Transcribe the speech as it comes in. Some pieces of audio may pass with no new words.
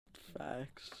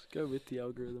Facts. Go with the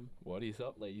algorithm. What is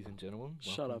up, ladies and gentlemen?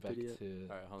 Shut Welcome up, back idiot. to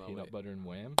Alright, hold on, Peanut wait. Butter and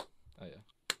Wham. Oh, yeah.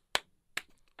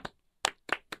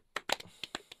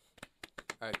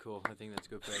 Alright, cool. I think that's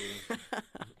good for editing.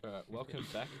 Alright, welcome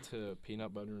back to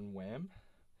Peanut Butter and Wham.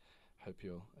 Hope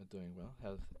you all are doing well.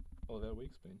 How's all of our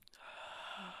weeks been?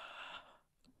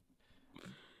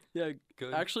 Yeah,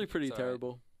 Good. actually pretty It's alright.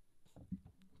 terrible.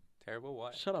 Terrible?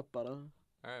 What? Shut up, butter.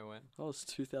 Alright, when? That was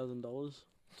 $2,000.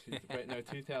 Wait, no,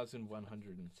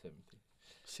 2,170.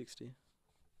 60.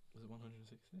 Was it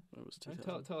 160? That was No,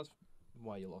 2,000. tell us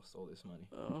why you lost all this money.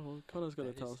 Oh, well, Connor's got to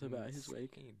That tell is us about his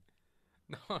week. insane.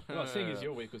 No, No, seeing as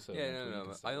your week was so Yeah, much, we no.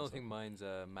 can I start don't this think off. mine's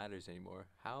matters anymore.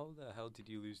 How the hell did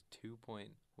you lose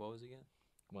what was it again?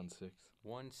 1/6.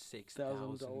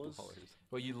 $16,000.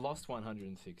 Well, you lost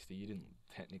 160. You didn't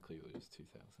technically lose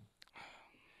 2,000.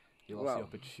 You lost the Well.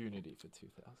 opportunity for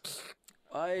 2,000.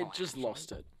 I Oh, just actually.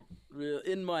 lost it.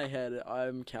 In my head,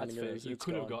 I'm That's counting it fair. as You it's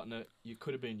could have gone. gotten it. You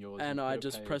could have been yours. And you I could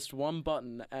have just paid. pressed one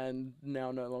button and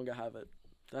now no longer have it.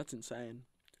 That's insane.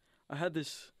 I had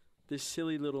this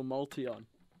silly little multi on.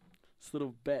 This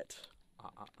little bet.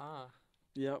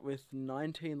 Yeah, with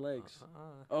 19 legs.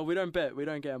 Oh, we don't bet. We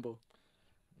don't gamble.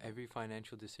 Every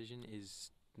financial decision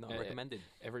is not Yeah, yeah. recommended.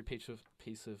 Every piece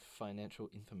of financial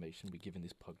information we give in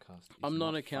this podcast is I'm not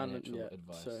an not accountant financial yet,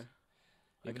 advice. so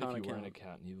I Even can't if you were an account.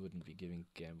 accountant, you wouldn't be giving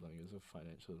gambling as a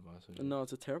financial advice. would you? No,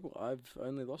 it's a terrible. I've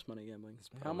only lost money gambling. It's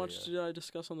How probably, much did I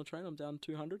discuss on the train? I'm down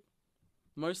 200.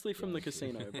 Mostly from Yeah, the I'm sure.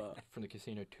 casino, but From the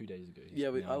casino 2 days ago. he's yeah,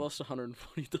 I now- lost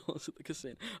 $140 at the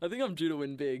casino. I think I'm due to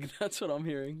win big. That's what I'm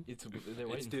hearing. They're It's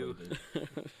waiting due. for it.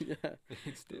 Yeah.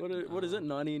 It's What is it?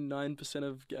 99%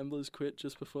 of gamblers quit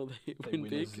just before they They win win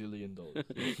big. $1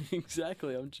 zillion.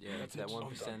 exactly. Yeah, That's that it, I'm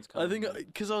 1%'s I coming. think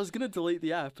because I was gonna delete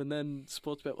the app and then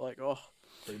Sportsbet were like, oh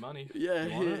Free money. yeah,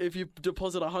 You want it? if you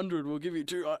deposit 100, we'll give you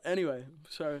 2. Anyway,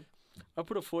 so I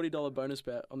put a $40 bonus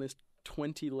bet on this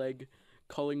 20-leg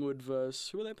Collingwood versus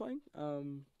who are they playing?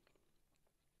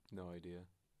 No idea.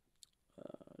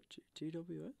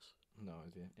 GWS. No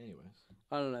idea. Anyways.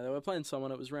 I don't know. They were playing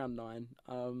someone. It was round 9.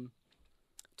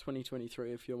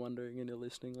 2023. If you're wondering and you're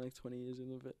listening, like 20 years in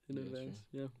Yeah, advance.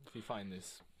 Yeah. If you find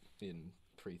this in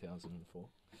 3004,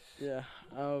 Yeah.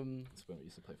 that's when we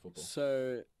used to play football.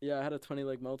 So yeah, I had a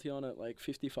 20-leg multi on at like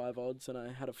 55 odds, and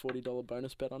I had a $40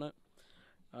 bonus bet on it.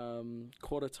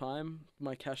 Quarter time,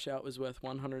 my cash out was worth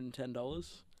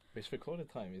 $110. Which for quarter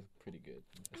time is pretty good.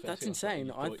 That's Especially insane.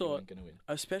 you I you thought- weren't gonna win.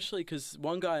 Especially because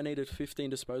one guy I needed 15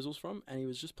 disposals from, and he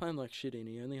was just playing like shit, and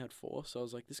he only had 4. So I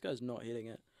was like, this guy's not hitting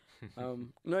it.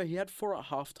 No, he had 4 at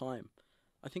half time.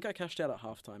 I think I cashed out at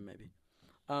half time maybe.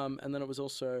 And then it was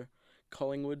also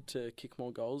Collingwood to kick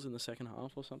more goals in the second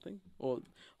half or something, or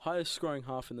highest scoring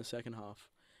half in the second half.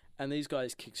 And these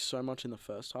guys kicked so much in the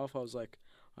first half. I was like,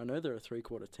 I know they're a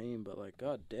 3/4 team, but like,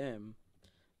 god damn,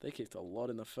 they kicked a lot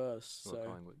in the first. Well, So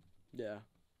Collingwood. yeah.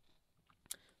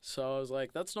 So I was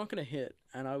like, that's not going to hit.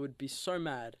 And I would be so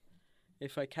mad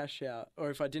if I cash out, or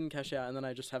if I didn't cash out and then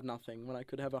I just have nothing when I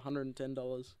could have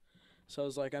 $110. So I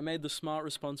was like, I made the smart,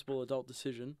 responsible adult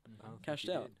decision. I don't think Cashed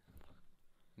you out. did.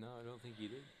 No, I don't think you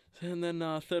did. And then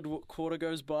third quarter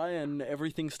goes by and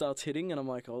everything starts hitting. And I'm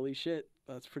like, holy shit,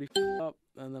 that's pretty up.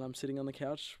 And then I'm sitting on the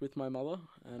couch with my mother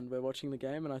and we're watching the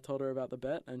game. And I told her about the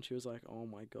bet and she was like, oh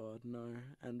my God, no.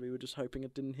 And we were just hoping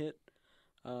it didn't hit.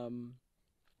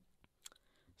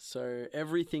 So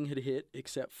everything had hit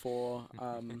except for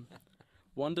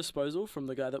one disposal from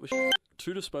the guy that was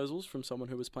 2 disposals from someone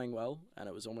who was playing well, and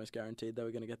it was almost guaranteed they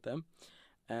were going to get them.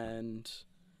 And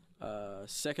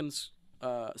second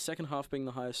half being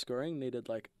the highest scoring needed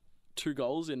like 2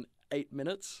 goals in 8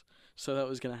 minutes, so that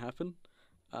was going to happen.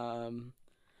 And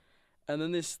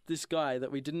then this guy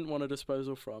that we didn't want a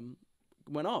disposal from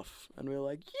went off, and we were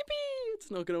like, yippee, it's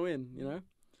not going to win, you know?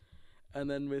 And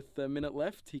then with a minute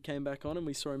left, he came back on and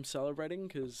we saw him celebrating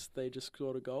because they just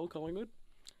scored a goal, Collingwood.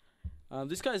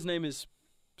 This guy's name is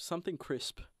something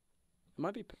Crisp. It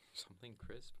might be... Something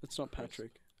crisp. It's not Crisp.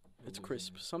 Patrick. It's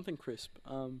Crisp. Something Crisp.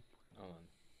 Hold on.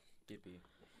 Dippy.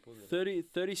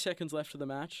 30 seconds left of the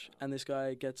match and this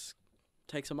guy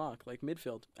takes a mark, like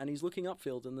midfield. And he's looking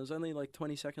upfield and there's only like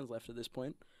 20 seconds left at this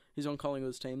point. He's on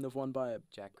Collingwood's team. They've won by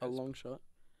Jack a Crisp. long shot.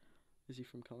 Is he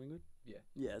from Collingwood? Yeah.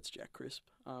 Yeah, it's Jack Crisp.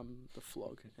 The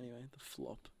flog. Anyway, the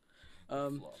flop.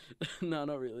 Flop. No,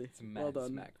 not really. It's a mad well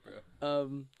done. smack,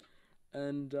 bro.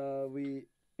 And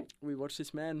we watched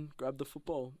this man grab the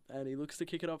football and he looks to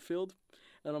kick it upfield,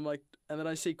 and I'm like, and then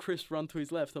I see Chris run to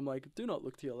his left. I'm like, do not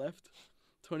look to your left.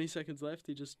 20 seconds left.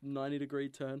 He just 90-degree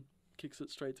turn, kicks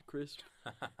it straight to Crisp.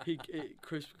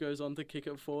 Crisp goes on to kick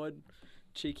it forward,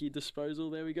 cheeky disposal.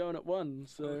 There we go, and it won.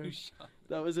 So Oh, shut-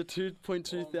 that was a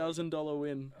 $2,200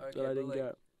 win Okay, that I but didn't like-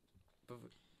 get. But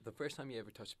the first time you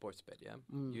ever touched sports bet, yeah,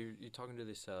 Mm. you're talking to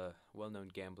this well-known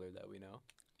gambler that we know.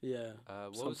 Yeah.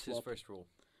 What Some was his flop. first rule,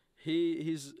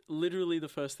 He's literally the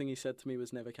first thing he said to me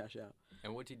was never cash out.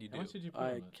 and what did you How do? much did you put on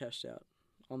I it? cashed out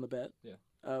on the bet. Yeah.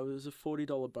 It was a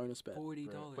 $40 bonus bet.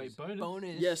 $40. Wait, bonus?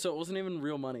 Bonus. Yeah, so it wasn't even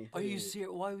real money. Are you Yeah.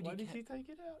 serious? Why would Why you? did he take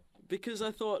it out? Because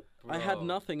I thought I had Bro.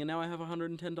 nothing and now I have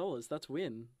 $110. That's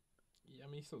win. Yeah, I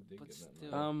mean, he still did But get that.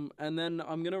 still. money. And then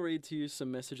I'm gonna read to you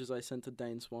some messages I sent to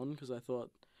Dane Swan because I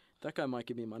thought that guy might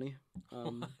give me money. Why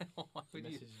would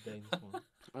you? Message Dane's one.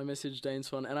 I messaged Dane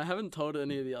Swan, and I haven't told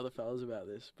any of the other fellas about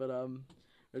this, but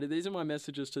ready? These are my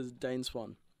messages to Dane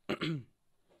Swan.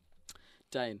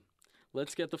 Dane,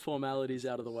 let's get the formalities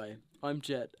out of the way. I'm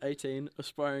Jet, 18,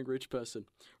 aspiring rich person.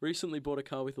 Recently bought a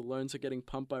car with the loans are getting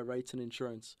pumped by rates and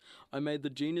insurance. I made the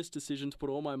genius decision to put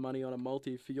all my money on a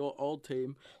multi for your old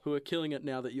team, who are killing it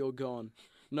now that you're gone.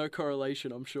 No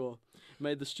correlation, I'm sure.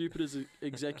 Made the stupidest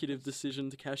executive decision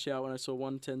to cash out when I saw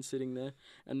 110 sitting there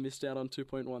and missed out on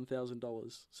 $2.1 thousand.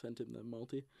 Sent him the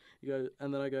multi.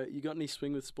 And then I go, you got any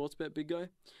swing with sports bet, big guy?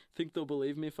 Think they'll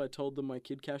believe me if I told them my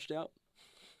kid cashed out?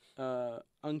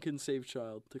 Unconceived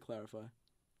child, to clarify.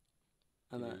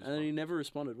 And, Did he and then he respond? never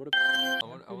responded. What a I How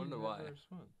wonder, could he wonder never why.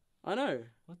 respond? I know.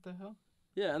 What the hell?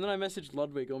 Yeah, and then I messaged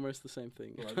Ludwig, almost the same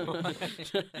thing.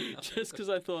 Just because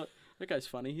I thought, that guy's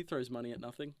funny. He throws money at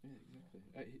nothing. Yeah,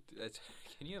 exactly. That's,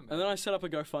 can you imagine? And then I set up a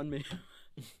GoFundMe.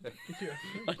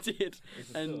 I did. Is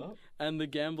it And- still up? And the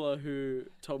gambler who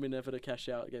told me never to cash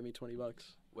out gave me $20.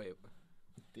 Wait,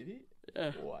 Did he?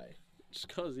 Yeah, Why? just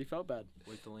cause he felt bad.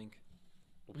 where's the link?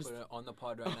 We'll Was- put it on the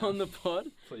pod right now. On the pod?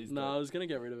 Please No, I don't. was gonna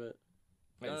get rid of it.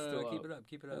 Wait, No, it's no, still no, keep up. it up,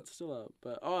 keep it up. It's still up.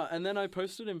 But and then I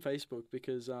posted in Facebook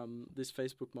because this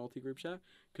Facebook multi-group chat,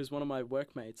 because one of my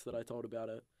workmates that I told about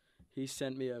it, he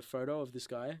sent me a photo of this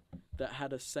guy that had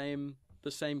the same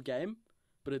game,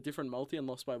 but a different multi and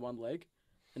lost by one leg,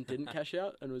 and didn't cash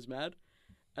out and was mad.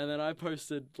 And then I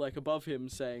posted like above him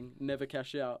saying never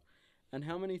cash out. And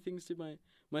how many things did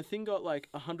my thing got like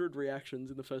 100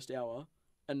 reactions in the first hour,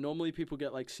 and normally people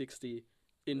get like 60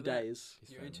 in Look at that. days.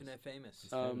 He's You're famous. internet famous.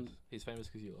 He's Um, famous. He's famous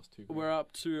because you lost 2 grand. We're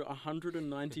up to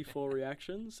 194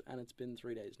 reactions, and it's been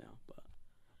 3 days now. But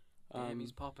Damn,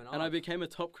 he's popping off. and I became a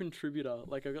top contributor.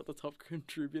 Like I got the top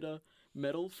contributor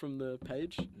medal from the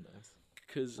page Nice.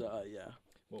 because yeah.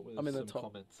 What were I'm in the some top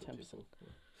comments that 10%. people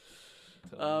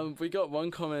were telling you? We got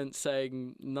one comment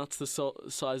saying nuts the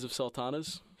size of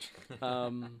sultanas.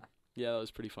 Yeah, that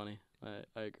was pretty funny.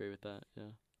 I agree with that. Yeah,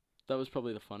 that was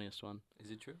probably the funniest one. Is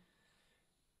it true?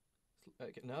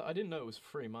 Okay, no, I didn't know it was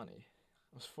free money.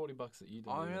 It was $40 that you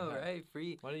didn't Oh even no, have. right?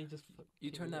 Free. Why didn't you just?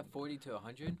 You keep turned it that in? 40 to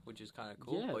 100, which is kind of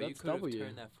cool. Yeah, but you that's could have W.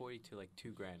 turned that 40 to like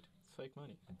 $2 grand. It's fake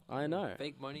money. I know.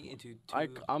 Fake money into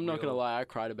I'm not gonna real lie. I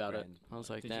cried about it. grand. I was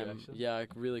like, Did you damn. actually? Yeah, I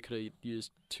really could have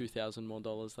used $2,000 more.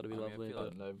 That'd be I mean, I lovely. feel I But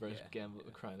don't know, bro's yeah,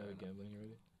 crying fair over enough. gambling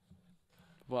already.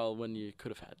 well, when you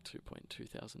could have had $2.2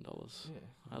 thousand. Yeah.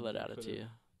 I let out a tear.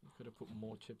 You could have put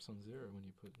more chips on zero when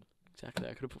you put. Exactly. I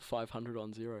could have put 500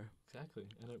 on zero. Exactly,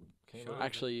 and it came Sure. out.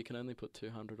 Actually, you can only put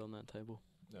 200 on that table,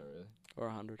 No, really. or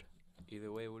 100.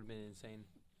 Either way, it would have been insane.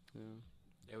 Yeah,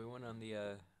 Yeah, we went on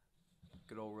the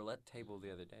good old roulette table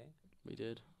the other day. we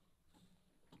did.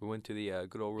 We went to the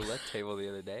good old roulette table the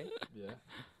other day, Yeah.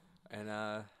 and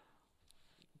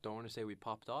don't want to say we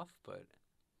popped off, but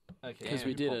Okay. 'Cause so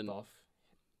we you popped didn't. Off.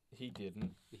 He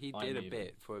didn't. he I did a made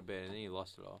bit for a bit, and then he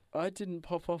lost it all. I didn't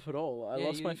pop off at all. I Yeah,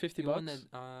 lost you- my 50 you won bucks.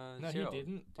 that, No, zero. he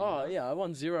didn't. Did Oh you not? yeah, I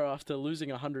won zero after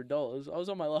losing $100. I was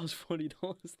on my last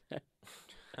 $40 there.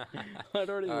 I'd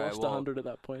already All right, lost well, 100 at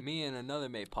that point. Me and another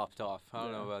mate popped off. I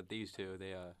don't know Yeah. about these two.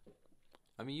 They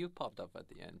I mean, you popped off at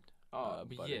the end. Oh,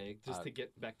 but but yeah, just uh, to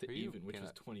get back to for you, even, which you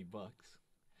was know. $20.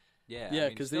 Yeah, Yeah. I mean,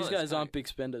 because still, these it's guys kinda- aren't big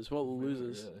spenders. What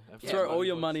losers? Really. I've Yeah, Throw got all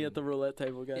your $20 money in. at the roulette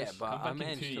table, guys. Yeah, but Come I back in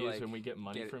managed 2 to years like. when we get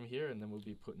money get it. from here, and then we'll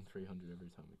be putting 300 every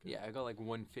time we go. Yeah, I got like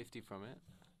 150 from it,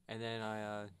 and then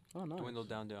I Oh no. dwindled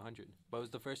down to 100. But it was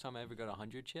the first time I ever got a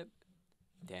 100 chip.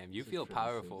 Damn, you This is feel pretty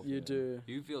powerful. sick. You Yeah. do.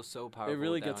 You feel so powerful. It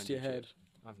really with that gets to your 100 head. chip.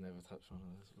 I've never touched one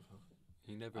of those before.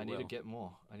 You never I will. need to get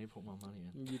more. I need to put more money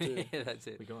in. You do. Yeah, that's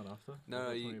it. We going after? No, I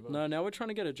got you- 20 bucks. No, now we're trying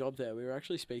to get a job there. We were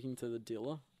actually speaking to the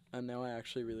dealer, and now I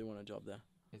actually really want a job there.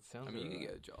 It sounds. I mean, you can alright.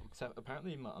 get a job. So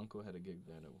apparently my uncle had a gig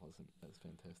there and it wasn't as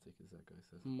fantastic as that guy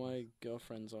says. it My was.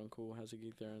 girlfriend's uncle has a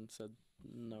gig there and said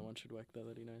no one should work there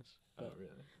that he knows. Oh But,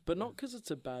 really? but not because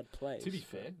it's a bad place. To be but-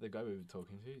 fair, the guy we were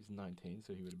talking to is 19,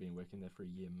 so he would have been working there for a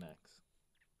year max.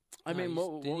 I No, mean, you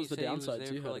what didn't was you the say he was downsides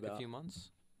there you for heard like about? a few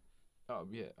months? Oh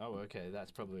yeah. Oh okay.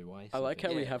 That's probably why. he I said like that.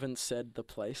 how we Yeah. haven't said the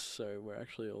place, so we're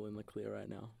actually all in the clear right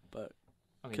now. But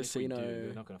I mean, casino- If we do,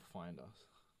 they're not gonna find us.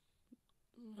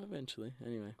 eventually,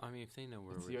 anyway. I mean, if they know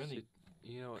where It's we're the only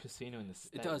you know, Casino in the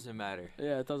state. it doesn't matter.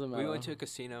 Yeah, it doesn't matter. We went to a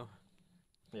casino.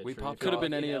 Yeah, we true. popped If you're Could've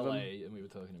been like any in of 'em. LA and we were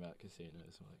talking about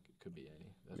casinos. Like it could be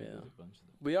any. I think Yeah. there's a bunch of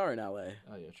them. We are in LA.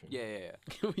 Oh yeah, true. Yeah.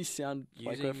 We sound like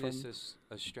we're Using from. this as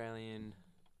Australian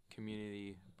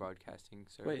community broadcasting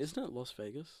service. Wait, isn't it Las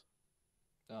Vegas?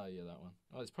 Oh yeah, that one.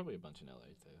 Oh, there's probably a bunch in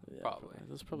LA too. Yeah, Probably.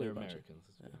 There's probably They're a bunch. Americans.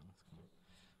 Let's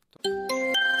be Yeah.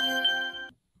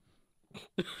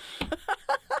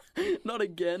 Not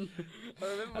again. I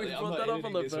remember we I'm brought not that up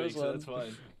on the editing this first week, so one. that's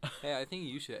fine. Hey, I think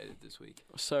you should edit this week.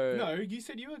 So No, you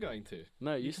said you were going to.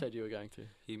 no, you said you were going to.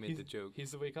 He made the joke.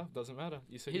 He's the week up. Doesn't matter.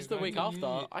 You said He's you the were week going to.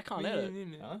 after. I can't edit.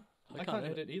 Huh? I can't can't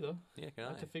edit. edit either. Yeah, I can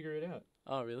have I? to figure it out.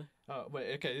 Oh really? Oh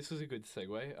wait, okay. This was a good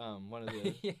segue. One of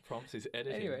the Yeah. prompts is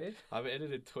editing. Anyway. I've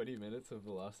edited 20 minutes of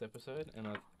the last episode, and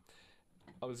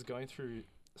I was going through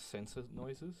censor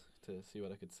noises to see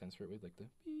what I could censor it with, like the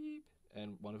beep,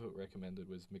 and one of it recommended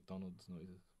was McDonald's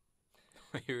noises.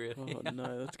 Wait, really? Oh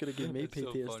no, that's gonna give me That's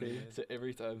so PTSD. funny, man. So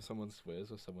every time someone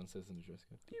swears or someone says an address,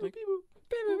 go, beep, Like- beep, boop,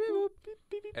 beep, boop, beep, boop, beep,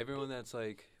 beep, beep. Everyone that's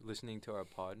like listening to our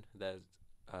pod that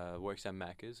works at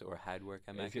Macca's or had worked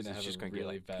at Yeah, he's Macca's gonna is have just a going to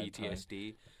really get like bad time.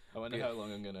 PTSD. I wonder Yeah. how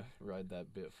long I'm gonna ride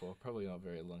that bit for. Probably not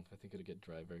very long. I think it'll get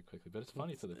dry very quickly. But it's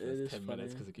funny for the It first is 10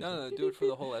 minutes funny. because it gives No, you no, do it for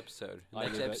the whole episode. I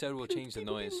Next do that. episode we'll change the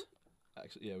noise.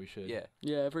 Actually, yeah, we should. Yeah.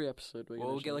 Yeah, every episode we're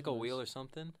We'll gonna get like a change wheel those. or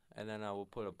something, and then we'll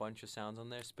put a bunch of sounds on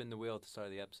there. Spin the wheel at the start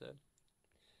of the episode.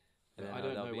 And then, I don't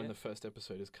that'll know be when it. the first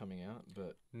episode is coming out,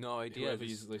 but No idea.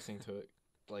 whoever's listening to it,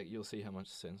 like you'll see how much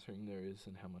censoring there is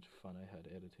and how much fun I had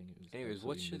editing. It was Anyways,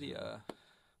 what absolutely should miserable.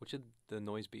 what should the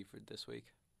noise be for this week?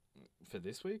 For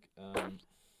this week?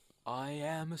 I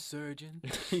am a surgeon.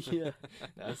 Yeah,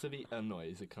 It has to be a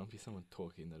noise. It can't be someone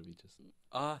talking. That'll be just.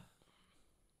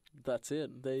 that's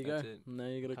it. There you That's go. it. Now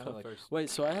you gotta Kinda cut. like First. Wait,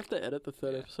 so I have to edit the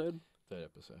third Yeah. episode? Third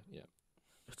episode. Yeah.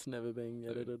 It's never being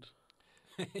Third. edited.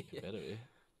 It better be.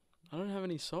 I don't have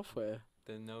any software.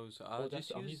 The nose. I'll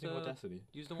just I'm use using the Audacity.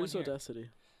 use the one Who's here. Audacity?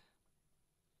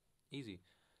 Easy.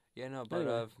 Yeah, no, but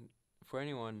Anyway. for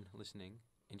anyone listening,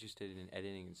 interested in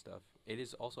editing and stuff, it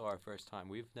is also our first time.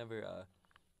 We've never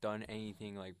done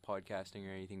anything like podcasting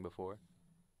or anything before,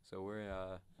 so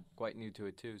we're quite new to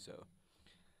it too. So,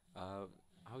 how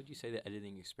would you say the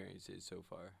editing experience is so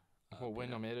far? Well, when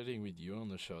Peanut? I'm editing with you on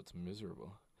the show, it's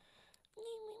miserable.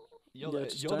 Yeah,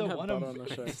 just you're don't the have one butt I'm on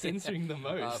the show. censoring the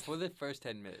most. For the first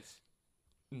 10 minutes.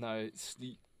 No, it's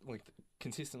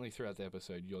consistently throughout the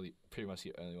episode, you're pretty much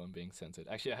the only one being censored.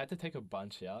 Actually, I had to take a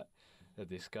bunch out of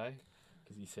this guy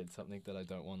because he said something that I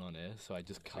don't want on air, so I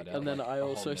just cut out. And then like, I a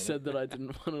whole also minute. said that I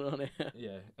didn't want it on air.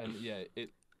 Yeah, and yeah, it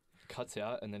cuts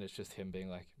out, and then it's just him being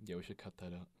like, "Yeah, we should cut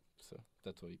that out." So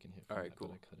that's all you can hear. From Alright, that, cool.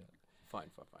 That I cut out. Fine.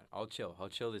 I'll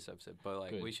chill this episode. But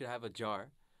like, Good. we should have a jar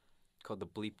called the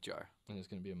Bleep jar. And there's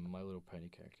gonna be a My Little Pony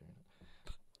character in it.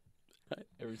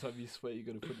 Every time you swear, you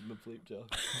gotta put it in the bleep jar.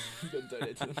 You gotta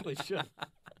donate to the bleep jar.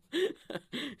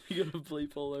 You gotta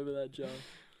bleep all over that jar.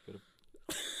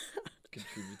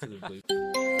 Contribute to the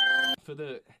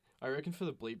bleep. I reckon for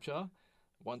the bleep jar,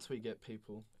 once we get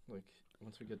people,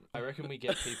 I reckon we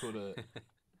get people to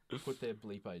put their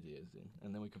bleep ideas in,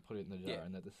 and then we can put it in the jar, Yeah.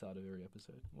 and at the start of every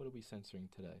episode, what are we censoring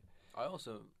today?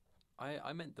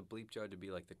 I meant the Bleep jar to be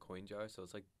like the coin jar, so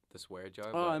it's like the swear jar.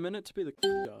 Oh, but I meant it to be the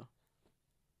jar.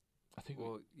 I think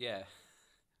well, yeah.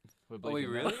 we're Oh, wait,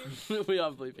 bleeping that. really? We are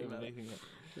Yeah, bleeping we're that. bleeping that.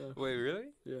 Yeah. Wait, really?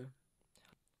 Yeah.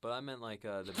 But I meant like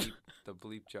the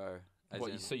bleep jar. As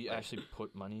What, in, so you like- actually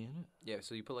put money in it? Yeah,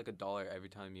 so you put like $1 every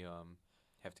time you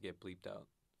have to get bleeped out.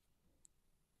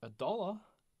 $1?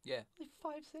 Yeah. Like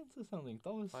 5 cents or something.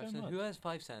 $1's 5 so cents. much. Who has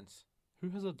 5 cents? Who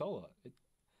has $1?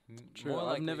 True. More I've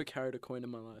likely- never carried a coin in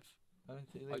my life. I don't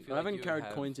think I they- feel I like haven't you would carried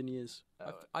have- coins in years.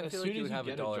 I as feel soon like you as would have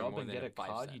get a dollar job more and than get a 5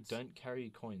 card, you cents. don't carry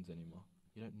coins anymore.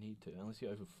 You don't need to unless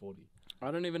you're over 40.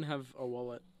 I don't even have a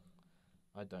wallet.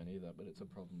 I don't either, but it's a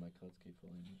problem. My cards keep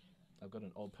falling. I've got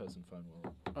an old person phone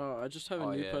wallet. Oh, I just have a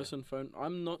Oh, new yeah. person phone.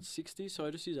 I'm not 60, so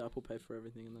I just use Apple Pay for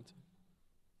everything, and that's it.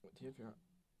 What, do you have your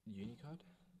uni card?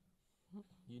 What?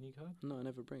 Uni card? No, I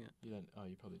never bring it. You don't. Oh,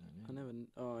 you probably don't. I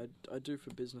never. I do for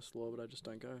business law, but I just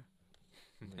don't go.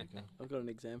 There you go. I've got an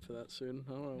exam for that soon.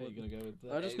 I don't know. How what- you gonna go with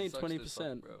that? I just It need sucks as fuck,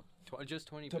 20%. bro. Just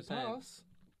to 20%. pass.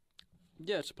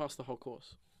 Yeah, to pass the whole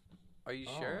course. Are you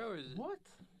sure, or is it? What?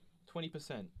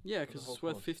 20%. Yeah, For the because whole it's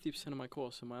worth course. 50% of my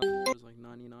course, and my other was like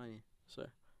 90. So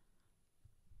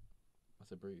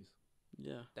That's a breeze.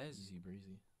 yeah. That is Easy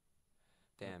breezy.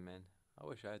 damn, man. I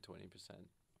wish I had 20%.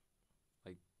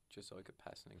 Like just so I could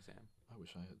pass an exam. I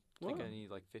wish I had. I think What? I need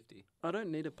like 50. I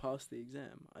don't need to pass the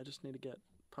exam. I just need to get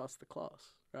past the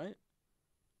class, right?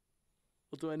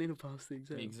 Or do I need to pass the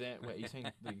exam? The exam. Wait, you're saying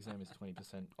the exam is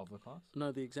 20% of the class?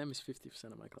 No, the exam is 50%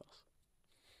 of my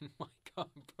class. My God,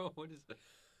 bro, what is that?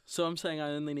 So I'm saying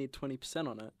I only need 20%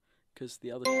 on it because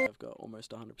the other I've got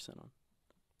almost 100% on.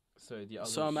 So the other.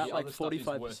 So I'm at the like other stuff is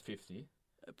 45%. worth 50,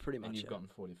 Pretty much. and you've Yeah. gotten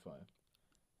 45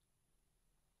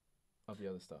 of the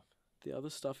other stuff. The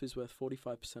other stuff is worth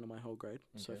 45% of my whole grade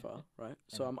so Okay. far, right?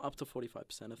 So And- I'm up to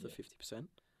 45% of the Yeah. 50%.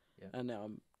 Yeah. And now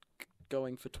I'm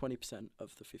going for 20%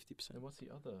 of the 50%. And what's the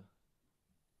other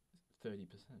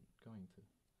 30% going to?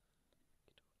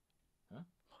 Huh?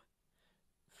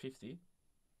 50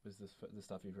 was the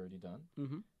stuff you've already done.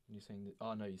 Mm-hmm. And you're saying that.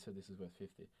 Oh no, you said this is worth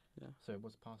 50. Yeah. So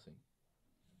what's passing?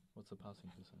 What's the passing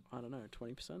percent? I don't know,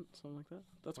 20%, something like that.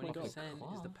 That's my goal. 20% is the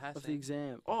Class. passing. Of the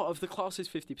exam. Oh, of the class is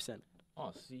 50%.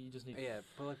 Oh, so you just need. Yeah,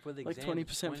 but like for the Like exam,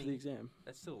 20% for the exam.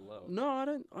 That's still low. No, I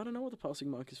don't know what the passing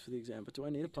mark is for the exam, but do I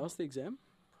need to pass the exam?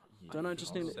 Yeah, Don't I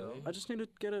just need so. I just need to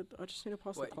get it. I just need to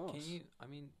pass Wait, the class. can you? I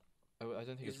mean, I don't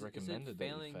think Is it's it recommended that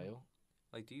you failing- fail.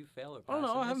 like, do you fail or pass? I don't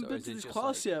know. I in haven't this, or been is to it this just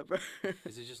class like, yet, bro.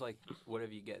 Is it just like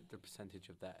whatever you get, the percentage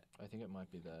of that? I think it might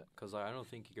be that. Because like, I don't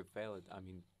think you could fail it. I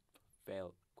mean,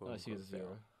 fail. Oh, Quote I see a unquote, fail. 0.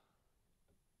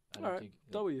 I don't Alright, think-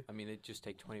 W. I mean, it just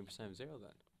take 20% of 0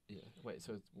 then. Yeah. Wait.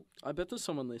 So I bet there's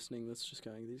someone listening that's just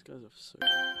going, these guys are so.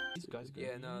 these guys. Go,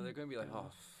 Yeah, no, they're gonna be like, Yeah.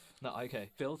 oh, No. Okay.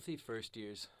 filthy first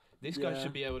years. This guy Yeah.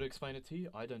 should be able to explain it to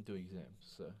you. I don't do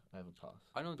exams, so I have a pass.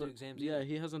 I don't do But exams Yeah, either.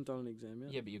 he hasn't done an exam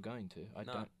yet. Yeah, but you're going to. I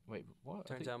No. don't. Wait. What? I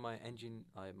Turns think- out my engine,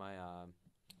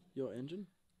 Your engine?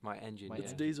 my engine. My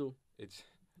It's yeah. diesel. It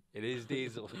is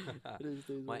diesel. It is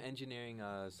diesel. My engineering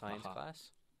science Aha.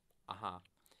 class,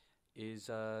 is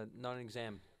not an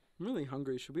exam. I'm really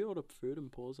hungry. Should we order food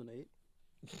and pause and eat?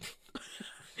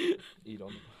 Eat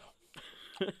on.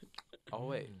 Oh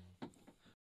wait,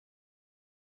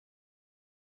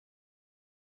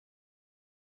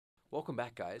 welcome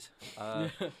back, guys.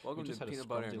 Welcome to just had a peanut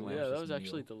butter and scrumptious lamb. Yeah, that delicious was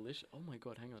actually meal. delicious. Oh my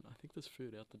god, hang on. I think there's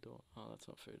food out the door. Oh, that's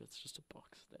not food. It's just a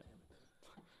box there.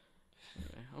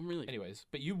 Anyway, I'm really. Anyways,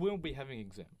 but you will be having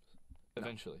exams No.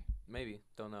 eventually. Maybe,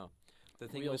 don't know. The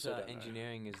thing We with also don't know.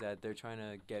 engineering is that they're trying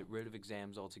to get rid of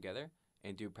exams altogether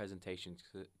and do presentations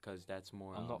because that's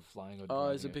more. I'm not flying or. Oh,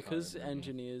 driving is it a car because ever again.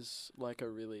 engineers like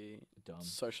are really Dumb.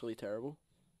 socially terrible?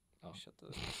 Oh. Shut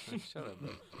the shut up.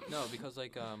 Bro. No, because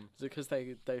like Is it because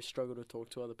they struggle to talk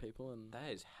to other people and?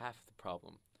 that is half the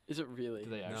problem. Is it really?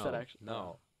 Do they Is actually? that actually?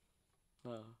 No.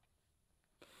 Oh.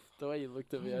 The way you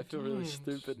looked at me, I feel really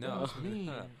stupid No. now. It's me.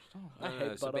 No, I no,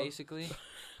 hate so butter. basically,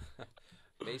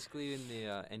 basically in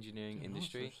the engineering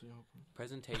industry,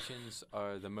 presentations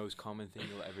are the most common thing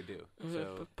you'll ever do.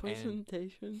 So But and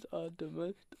presentations are the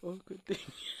most awkward thing.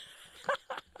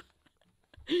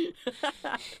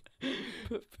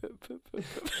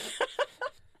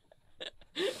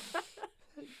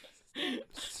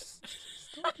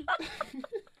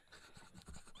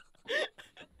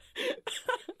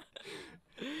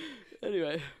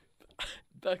 Anyway,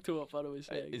 back to what Butter was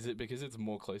saying. Is it because it's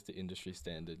more close to industry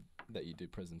standard that you do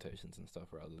presentations and stuff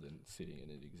rather than sitting in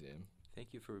an exam?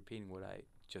 thank you for repeating what I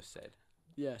just said.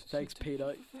 Yeah, thanks,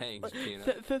 Peter. Thanks, Pina.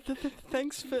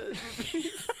 Thanks for.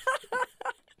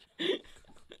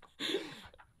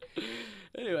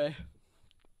 Anyway,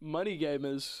 money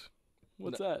gamers.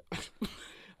 What's that?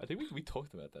 I think we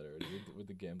talked about that already with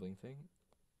the gambling thing.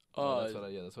 Oh,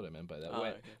 That's what I meant by that. oh, Wait,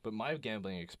 okay. but my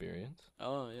gambling experience,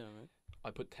 Oh, yeah, mate.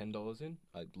 I put $10 in.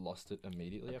 I lost it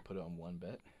immediately. I put it on one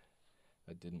bet.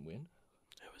 I didn't win.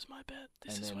 It was my bet.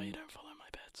 This And is why you then- don't follow my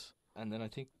bets. And then I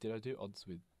think, did I do odds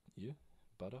with you,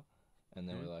 Butter? And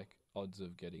then Mhm. we're like, odds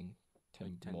of getting Like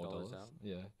 $10 more $10 dollars. out?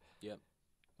 Yeah. Yep.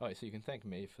 Oh, so you can thank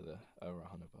me for the over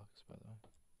 $100, by the way.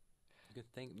 You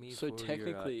could thank me So for your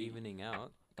technically- evening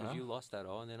out because Huh? you lost that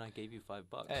all, and then I gave you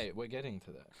 $5. Hey, we're getting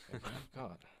to that. Okay?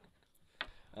 God.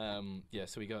 Yeah,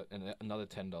 so we got another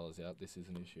 $10 out. This is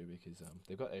an issue because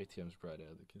they've got ATMs right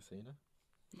out of the casino.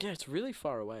 Yeah, it's really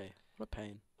far away. What a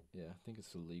pain. Yeah, I think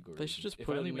it's illegal. They should reasons. just If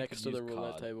put it only we next could to the use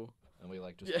roulette card table. And we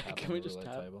like just Yeah, tap can on we the just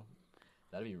roulette tap? table.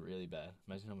 That'd be really bad.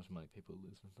 Imagine how much money people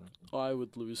lose with that. I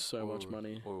would lose so much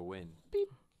money. Or win.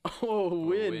 Oh,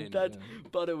 win. win. That's Yeah.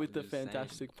 Butter with the Just saying.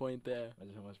 fantastic point there.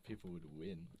 Imagine how much people would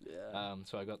win. Yeah.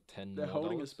 So I got 10 They're more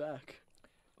holding dollars. us back.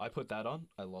 I put that on.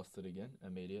 I lost it again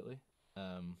immediately.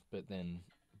 But then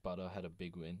Butter had a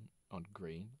big win on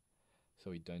green.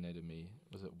 So he donated me,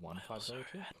 was it one I also $5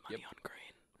 chip? had money on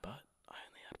green, but I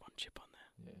only had one chip on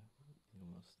there. Yeah.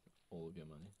 You lost all of your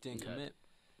money. Didn't Yeah. commit.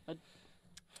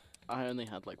 I only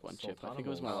had like one chip. I think it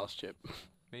was my Sultana last chip.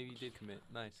 Maybe you did commit.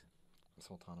 Nice.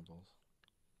 Sultana balls.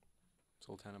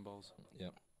 Sultana balls. Yeah.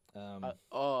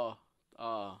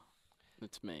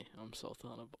 It's me. I'm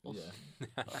Sultana Balls.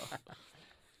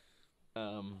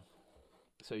 Yeah.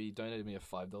 So he donated me a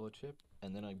 $5 chip,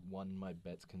 and then I won my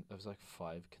bets. It was like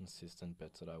 5 consistent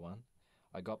bets that I won.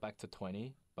 I got back to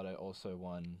 20, but I also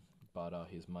won Bada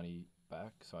his money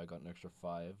back, so I got an extra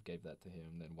 5, gave that to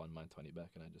him, then won my 20 back,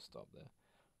 and I just stopped there.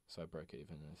 So I broke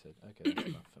even, and I said, okay, that's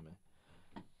enough for me.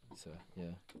 So,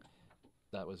 yeah.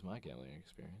 That was my gambling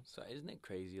experience. So isn't it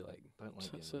crazy, like... Don't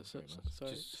like gambling very much.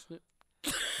 Sorry.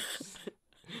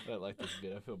 I don't like this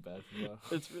bit. I feel bad for you.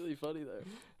 It's really funny, though.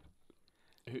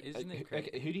 Isn't it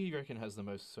crazy? Who do you reckon has the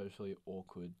most socially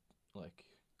awkward, like,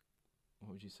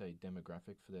 what would you say,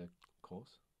 demographic for their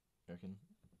course? You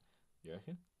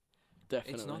reckon?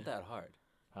 Definitely. It's not that hard.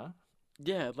 Huh?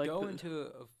 Yeah, like... Go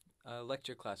into a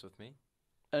lecture class with me,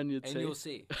 and you'll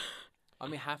see. I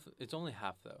mean, it's only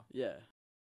half, though. Yeah.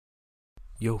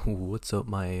 Yo, what's up,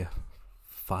 my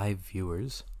 5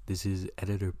 viewers? This is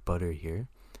Editor Butter here.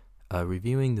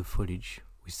 Reviewing the footage,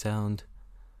 we sound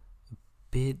a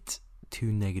bit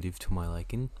too negative to my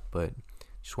liking, but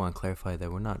just want to clarify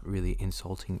that we're not really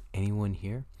insulting anyone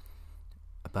here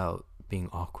about being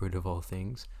awkward of all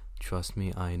things. Trust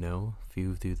me, I know.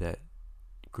 Few of you that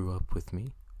grew up with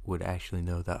me would actually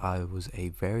know that I was a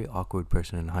very awkward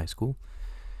person in high school.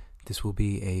 This will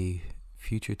be a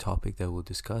future topic that we'll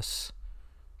discuss.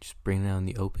 Just bring it out in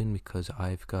the open because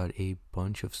I've got a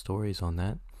bunch of stories on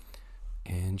that.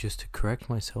 And just to correct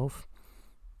myself,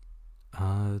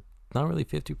 not really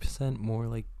 50%, more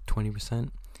like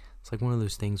 20%. It's like one of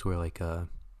those things where like, I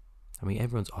mean,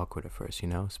 everyone's awkward at first, you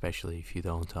know, especially if you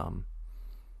don't,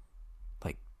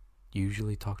 like,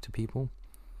 usually talk to people.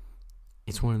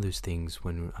 It's one of those things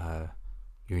when,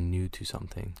 you're new to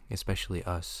something, especially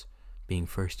us being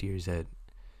first years at,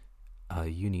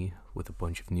 uni with a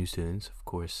bunch of new students. Of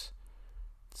course,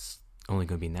 it's only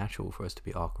going to be natural for us to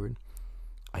be awkward.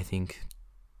 I think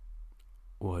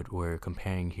what we're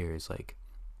comparing here is like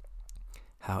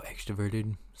how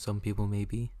extroverted some people may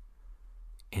be,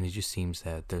 and it just seems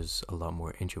that there's a lot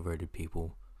more introverted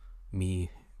people,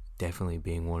 me definitely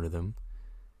being one of them,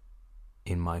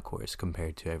 in my course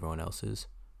compared to everyone else's.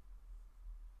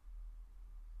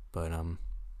 But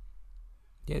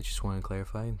yeah, just want to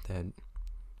clarify that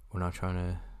we're not trying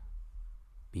to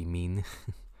be mean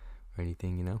or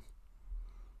anything, you know.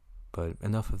 But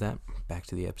enough of that, back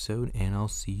to the episode, and I'll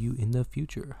see you in the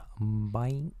future.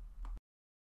 Bye.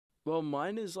 Well,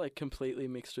 mine is like completely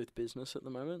mixed with business at the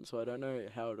moment, so I don't know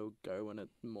how it'll go when it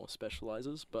more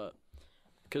specializes, but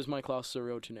because my classes are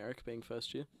real generic being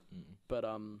first year, but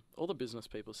all the business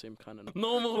people seem kind of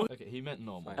normal. Okay, he meant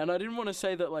normal. And I didn't want to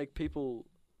say that like people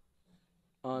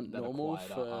aren't that normal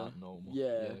aren't normal.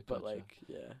 Yeah, but gotcha. like,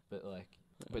 yeah. But like,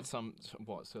 but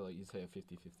what, so like you'd say a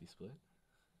 50-50 split?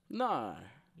 No.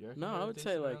 You reckon No, you have I a would say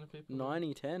decent like amount of people?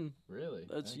 90-10. Really?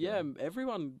 That's Okay. yeah,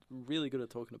 everyone really good at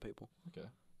talking to people. Okay.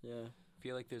 Yeah. I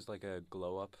feel like there's like a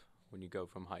glow up when you go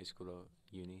from high school to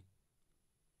uni.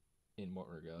 In what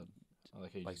regard?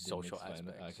 Like, you Like just didn't social explain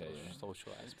it. aspects. Okay, yeah.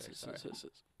 Social aspects. Sorry.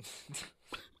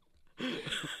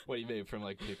 What do you mean from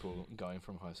like people going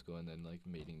from high school and then like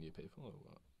meeting new people or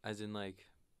what? As in like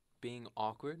being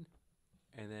awkward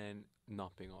and then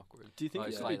not being awkward. Do you think Oh,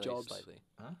 it yeah. could be Slightly, jobs? slightly.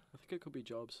 Huh? I think it could be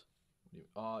jobs.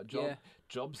 Yeah.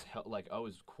 Jobs help. Like I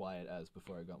was quiet as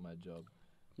before I got my job.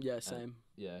 Yeah, same.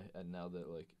 Yeah, and now that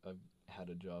like I've had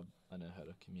a job, I know how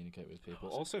to communicate with people.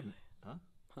 How's it Also, going? huh?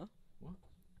 Huh? What?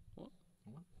 What?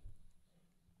 What?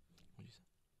 What'd you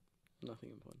say?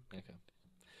 Nothing important. Okay.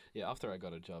 Yeah, after I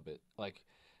got a job, it like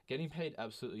getting paid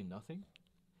absolutely nothing,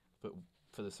 but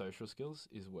for the social skills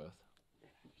is worth.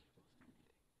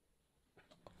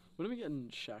 When are we getting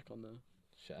Shaq on the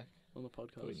Shaq?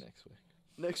 podcast? Probably next week.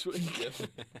 Next week. Yep.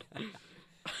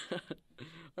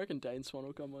 I reckon Dane Swan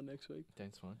will come on next week.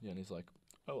 Dane Swan. Yeah, and he's like,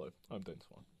 "Hello, I'm Dane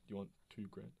Swan. Do you want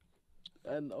 $2,000?"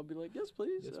 And I'll be like, yes,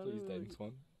 please. Yes, I please, don't know. Dane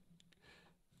Swan.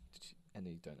 And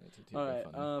he donated to Alright,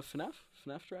 GoFundMe.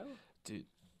 FNAF trailer? Dude,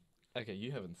 okay,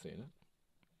 you haven't seen it.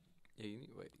 Yeah,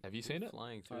 wait. Have you you're seen it?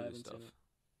 Flying I through this haven't stuff. seen it.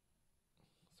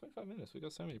 It's 25 minutes. We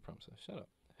got so many promises. Shut up.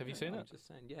 Have you Yeah, seen I'm it? just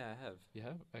saying. Yeah, I have. You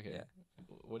have? Okay. Yeah.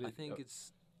 What I think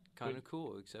it's kind of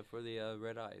cool, except for the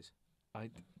red eyes.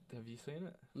 have you seen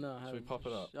it? No, I Should we haven't. pop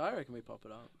it up? I reckon we pop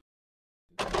it up.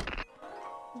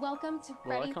 Welcome to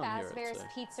Well, I Freddy can't hear it, Fazbear's so.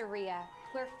 Pizzeria,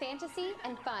 where fantasy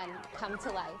and fun come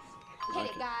to life. Hit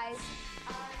it, guys.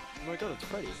 Oh my god, it's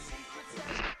Freddy.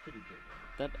 Pretty good.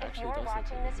 That If actually you're does look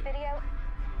watching pretty this good. video,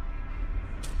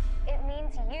 it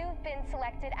means you've been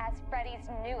selected as Freddy's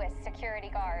newest security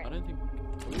guard. I don't think...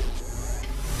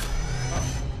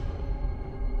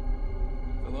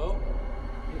 Hello?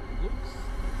 It looks...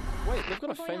 Wait, they've got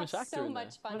We're a going to famous have actor so in there.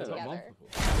 much fun They've got together.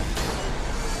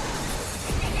 multiple.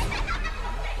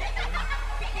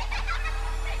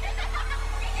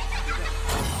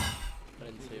 I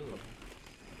didn't see it.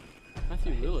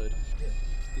 Matthew Lillard.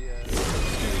 The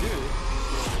Scooby-Doo.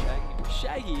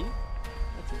 Shaggy. Shaggy?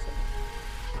 That's insane.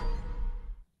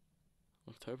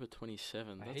 October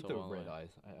 27th. I That's hate a the while red away. eyes.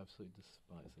 I absolutely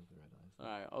despise the red eyes.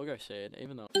 Alright, I'll go see it,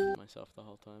 even though I f***ed myself the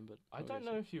whole time. But I I'll don't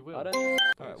go know see if you it. will. I don't.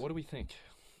 Alright, what do we think?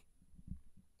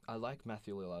 I like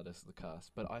Matthew Lillard as the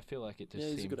cast, but I feel like it just Yeah,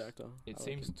 he's seems a good actor. it I like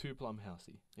seems him. too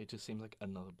Blumhousey. It just seems like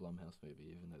another Blumhouse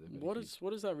movie, even though they've got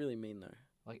What does that really mean though?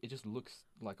 like it just looks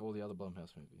like all the other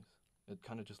Blumhouse movies. It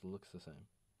kind of just looks the same.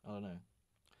 I don't know.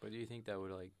 But do you think that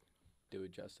would like do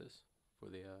it justice for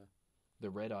The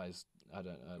red eyes, I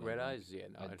don't red like- eyes? Yeah,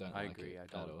 no, I don't I like agree. it I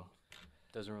at don't. all.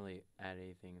 Doesn't really add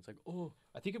anything. It's like, oh,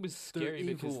 I think it was They're scary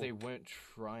because evil. they weren't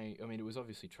trying. I mean, it was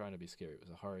obviously trying to be scary. It was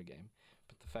a horror game,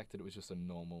 but the fact that it was just a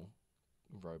normal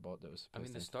robot that was I supposed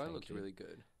mean, to the start entertain looked kids. really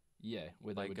good. Yeah,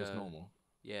 where they like, were just uh, normal.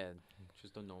 Yeah,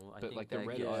 just a normal. I But think like the that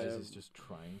red gives- eyes Yeah. is just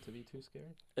trying to be too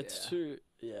scary. It's Yeah. too.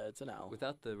 Yeah, it's an owl.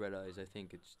 Without the red eyes, I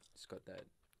think it's got that.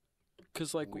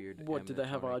 Because like, weird what did they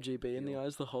have animatronic RGB in the feel.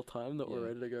 eyes the whole time that were Yeah.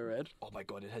 ready to go red? Oh my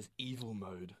god, it has evil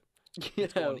mode. It's Yeah.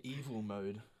 got an evil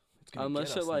mode. It's gonna Unless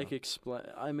get it us like now. explain.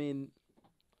 I mean,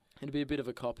 it'd be a bit of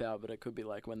a cop out, but it could be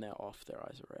like when they're off, their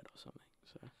eyes are red or something.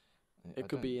 So Yeah, it I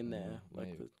could be don't in know, there, like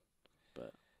maybe.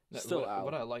 the. No, still what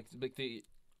owl. I liked, like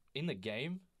in the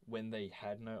game when they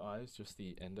had no eyes, just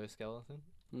the endoskeleton,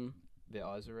 Mm. their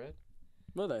eyes are red.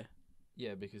 Were they?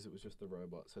 Yeah, because it was just the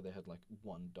robot, so they had like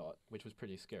one dot, which was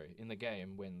pretty scary. In the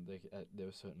game, when there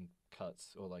were certain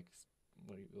cuts or like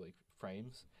like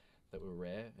frames that were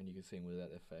rare, and you could see them without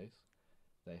their face,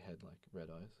 they had like red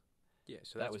eyes. Yeah,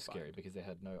 so that that's was fine. scary because they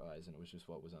had no eyes, and it was just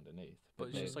what was underneath. But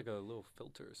it's they- just like a little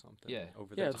filter or something. Yeah.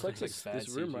 Over Yeah, the it's top. like It's like this, bad this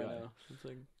room right CGI. now. It's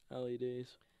like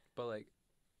LEDs. But like,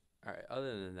 all right.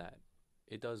 Other than that,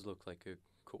 it does look like a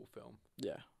cool film.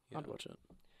 Yeah, you I'd know. watch it.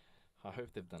 I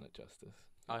hope they've done it justice.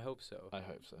 I hope so. I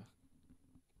hope so.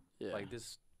 Yeah. Like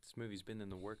this movie's been in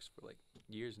the works for like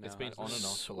years now. It's been hasn't on it? and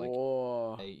off for like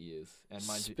Oh, 8 years, and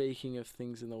mind you, speaking of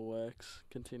things in the works,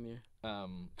 continue.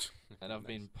 and I've Nice.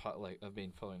 been I've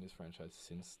been following this franchise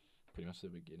since pretty much the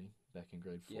beginning, back in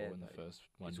grade 4 Yeah, when the like, first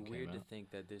one It's came weird out. to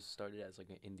think that this started as like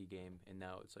an indie game, and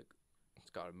now it's like it's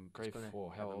got a Grade it's gonna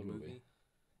 4, how have a old were we? movie.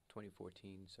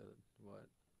 2014. So what?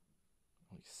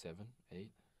 Like 7, 8.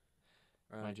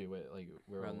 Around, Mind you,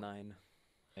 we're around all 9.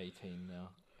 18 now,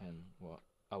 and what?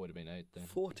 I would have been 8 then.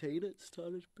 14. It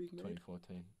started being made.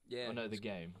 2014. Yeah. Oh no, the it's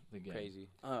game. Crazy.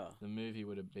 Oh, The movie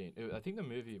would have been. I think the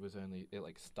movie was only. It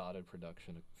like started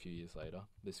production a few years later.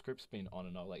 The script's been on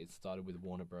and off. Like it started with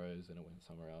Warner Bros. And it went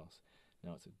somewhere else.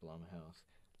 Now it's at Blumhouse.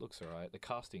 Looks alright. The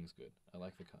casting's good. I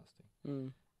like the casting.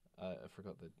 mm. I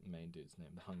forgot the main dude's name.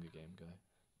 The Hunger Game guy.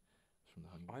 From the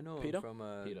Hunger. I know him Peter? from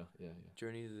Peter. Yeah.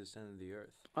 Journey to the Center of the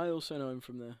Earth. I also know him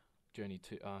from there. Journey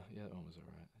 2. Yeah, that one was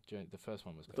alright. The first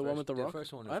one was The better. one with the rock.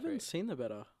 first one I was haven't great. seen the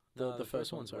better. No, The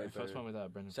first one, sorry. way The first better. one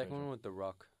with Brendan Second Fraser. one with The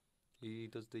Rock. He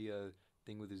does the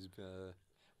thing with his.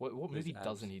 What with movie abs.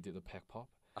 doesn't he do the peck pop?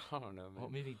 I don't know, man.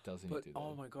 What movie doesn't But he do that?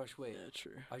 oh my gosh, wait! Yeah,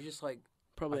 true. I just like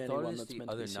Probably I thought anyone of this that's the meant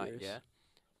other to be night. serious. Yeah.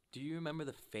 Do you remember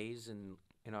the phase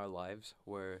in our lives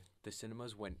where the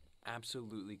cinemas went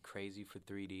absolutely crazy for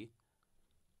 3D?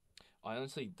 I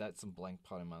honestly, that's a blank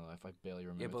part in my life. I barely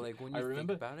remember. Yeah, but like when I you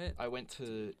remember think about it, I went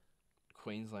to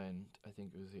Queensland. I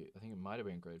think it might have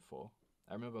been grade 4.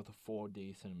 I remember the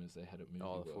 4D cinemas they had at Movie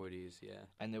all the World. 40s, yeah.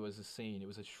 And there was a scene. It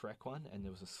was a Shrek one, and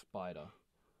there was a spider,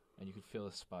 and you could feel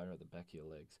a spider at the back of your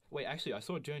legs. Wait, actually, I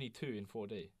saw Journey 2 in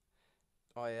 4D.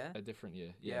 Oh yeah. A different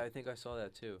year. Yeah, I think I saw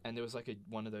that too. And there was like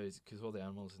one of those, because all the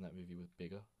animals in that movie were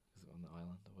bigger, 'cause on the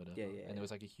island or whatever. Yeah, yeah, And yeah. there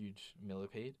was like a huge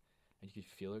millipede, and you could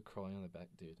feel it crawling on the back.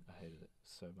 Dude, I hated it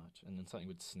so much. And then something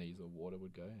would sneeze or water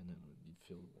would go, and then you'd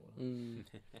feel the water. Mm.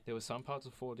 There were some parts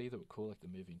of 4D that were cool, like the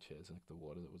moving chairs and like the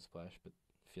water that would splash, but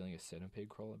feeling a centipede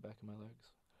crawl at the back of my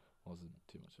legs wasn't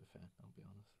too much of a fan, I'll be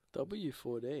honest.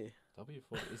 W4D.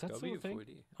 W4D, is that still a thing?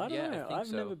 W4D. I don't yeah, know. I think I've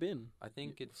so. never been. I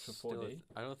think Yeah, it's for still. 4D?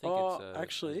 I don't think Oh, it's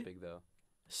actually- as big though.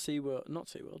 SeaWorld, not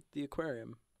SeaWorld, the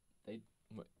aquarium.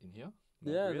 What, in here?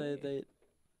 Yeah, really? they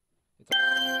It's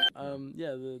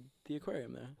yeah, the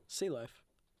aquarium there. Sea Life.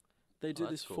 They do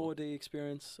that's this cool. 4D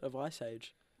experience of Ice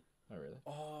Age. Oh, really?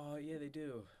 Oh yeah, they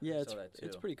do. Yeah, I it's saw that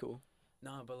it's too. pretty cool.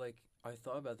 Nah, but like I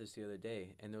thought about this the other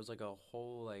day, and there was like a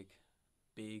whole like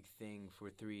big thing for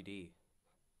 3D,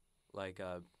 like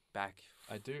back.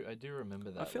 I do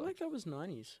remember that. I feel like that was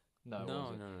 90s. No,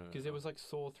 no. Because there was like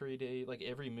Saw 3D, like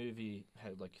every movie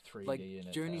had like 3D Like in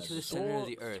it. Journey as to the Center of Saw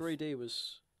the Earth. 3D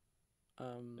was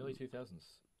early 2000s.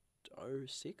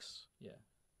 06. Yeah.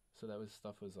 So that was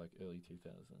stuff was like early 2000s.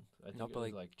 I think No, it but, was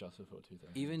like, like just before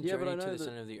 2000. Even Yeah, but I Journey to know the that-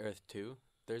 Center of the Earth 2,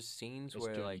 there's scenes It's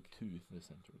where, Journey like... to the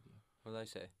center of the earth. What did I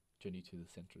say? Journey to the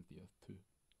center of the earth 2.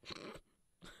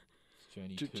 It's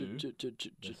Journey J- to. j- j-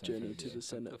 j- j- center Journey of to the the earth.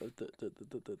 center of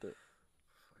the.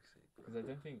 Because I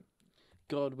don't think.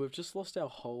 God, we've just lost our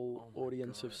whole Oh my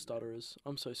audience of God. stutterers.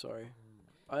 I'm so sorry.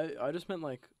 I just meant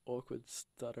like awkward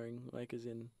stuttering, like as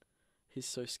in he's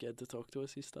so scared to talk to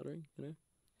us, he's stuttering, you know?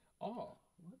 Oh.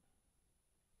 What?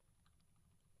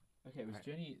 Okay, it was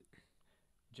Right.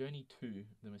 Journey to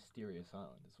the Mysterious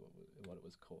Island is what it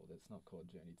was called. It's not called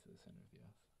Journey to the Center of the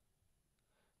Earth.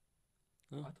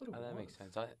 Oh. I thought it was. That makes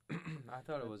sense. I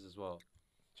thought it was as well.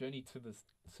 Journey to the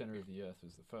center of the Earth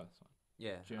was the first one.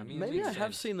 Yeah. I Journey. mean, it Maybe I makes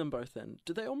have sense. seen them both then.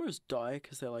 Did they almost die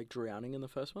because they're like drowning in the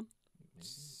first one?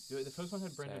 The first one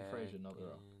had Brendan Fraser, not The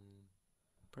Rock.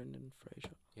 Brendan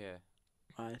Fraser. Yeah.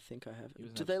 I think I have. He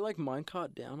was an Did they like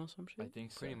minecart down or some I shit?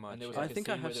 think so. Pretty much, And there was yeah. like I a think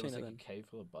I scene where have there was seen like it a cave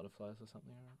full of butterflies or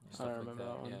something. I Stuff like remember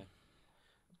that one. Yeah.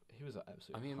 He was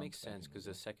absolutely. I mean, it makes sense because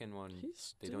the second one,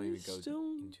 He's they still, don't even he's go still,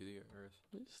 into the Earth.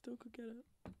 he still could get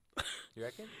it. You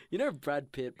reckon? You know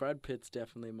Brad Pitt. Brad Pitt's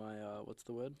definitely my what's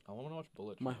the word? I want to watch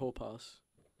Bullet Train. My hall pass.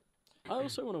 I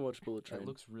also want to watch Bullet Train. It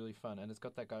looks really fun, and it's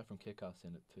got that guy from Kick-Ass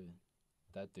in it too.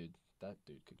 That dude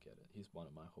could get it. He's one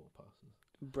of my hall passes.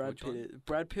 Brad Which one? Pitt.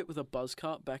 Brad Pitt with a buzz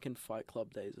cut back in Fight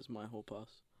Club days is my hall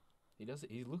pass. He does.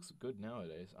 He looks good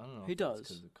nowadays. I don't know. He if that's does.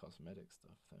 because of cosmetic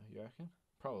stuff, though. You reckon?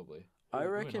 Probably. I Who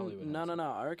in reckon Hollywood no. has it?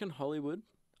 I reckon Hollywood.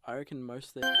 I reckon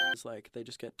most of is like they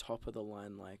just get top of the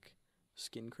line like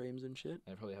skin creams and shit.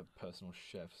 They probably have personal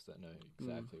chefs that know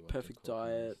exactly what. Perfect they're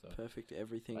cooking and diet, stuff. perfect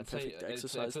everything, I'd say perfect it's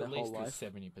exercise their at whole least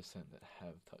life. 70% that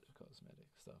have touch cosmetic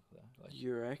stuff there. Like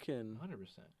You reckon? 100%.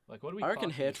 Like what do we? I reckon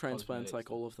class hair as transplants, cosmetic like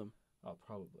stuff? all of them. Oh,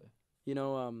 probably. You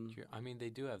know, I mean, they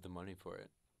do have the money for it.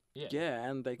 Yeah. yeah,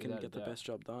 and they can Without a get the doubt. best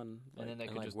job done. And then they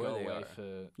and could like just where go they away are.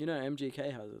 for. You know, MGK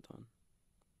has it done.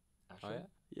 Oh Actually,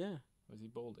 yeah. Yeah, was he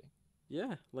balding?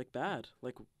 yeah, like bad,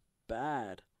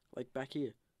 like back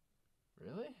here.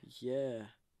 Really? Yeah,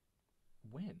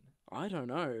 When? I don't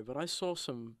know, but I saw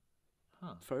some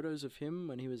Huh? photos of him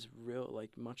when he was real,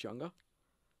 like much younger,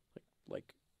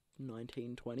 like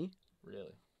 19, 20.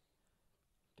 Really?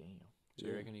 Damn. So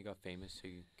you Yeah. reckon he got famous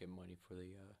to get money for the?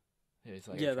 Yeah, he's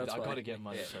like, Yeah, that's I why. gotta get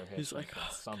money Yeah. for a hair He's like,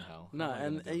 transplant "Oh, somehow. No, How am I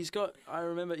and gonna do he's got. I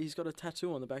remember he's got a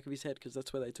tattoo on the back of his head because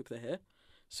that's where they took the hair.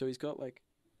 So he's got like,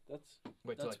 that's it?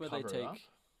 Wait, to, that's like, where they cover it up? take.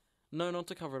 No, not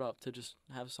to cover it up, to just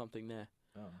have something there.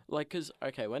 Oh. Like, cause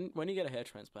okay, when you get a hair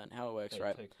transplant, how it works, They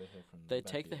right? take the hair from the They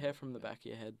back take of the your hair head, from the yeah. back of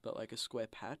your head, but like a square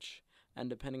patch, and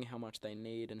depending how much they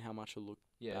need and how much it look.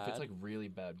 Yeah, if it's bad. like really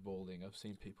bad balding, I've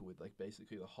seen people with like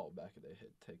basically the whole back of their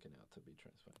head taken out to be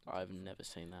transplanted. to I've the front. never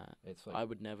seen that. It's like I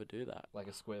would never do that. like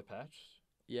a square patch.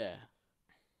 Yeah,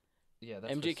 Yeah,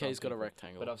 that's for MGK's some got a people.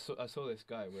 rectangle, But I saw this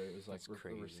guy where it was like That's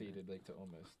crazy, man. receded like to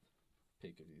almost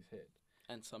peak of his head,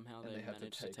 and somehow and they they have to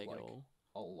managed to take, take it like, all.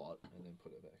 a lot, and then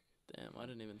put it back. Damn, I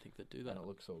didn't even think they'd do that. And it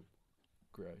looks all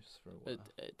gross for a while.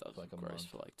 It does like look a gross month.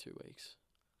 for like 2 weeks.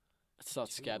 It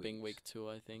starts 2 scabbing weeks. week 2,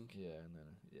 I think, Yeah, and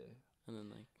then and then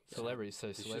like celebrities. So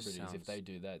This just celebrities, if sounds- they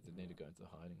do that, they need to go into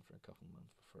hiding for a couple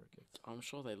months before it gets. I'm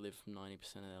sure they live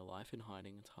 90% of their life in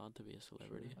hiding. It's hard to be a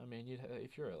celebrity. True. I mean,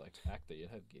 if you're a like actor, you'd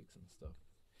have gigs and stuff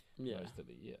Yeah, most of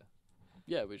the year.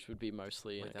 yeah, which would be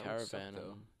mostly in Wait, a that would suck, caravan.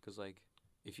 though, and because like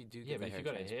if you do Yeah, get but a if hair you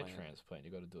got a hair transplant, transplant,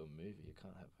 you got to do a movie. You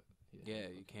can't have. yeah,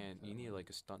 you can't. You need like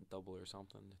a stunt double or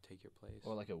something to take your place.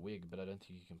 Or like a wig, but I don't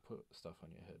think you can put stuff on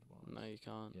your head. While no, you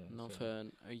can't. Yeah, Not so-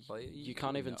 for Well, you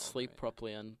can't even know, sleep right?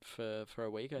 properly, and for a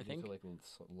week, I you need think to, like,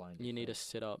 line your you need to face.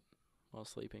 sit up while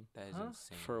sleeping That is Huh?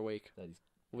 insane. for a week That is.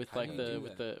 with How like do you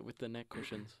the do with the neck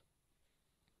cushions.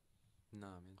 Nah,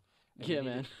 man. And Yeah, you need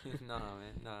man. Nah,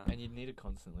 man. Nah. And you need to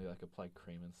constantly like apply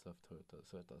cream and stuff to it,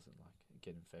 so it doesn't like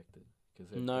get infected. Cause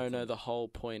No, the whole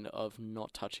point of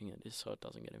not touching it is so it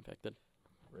doesn't get infected.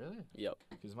 Really? Yep.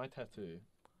 Because my tattoo,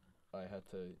 I had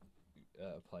to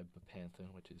apply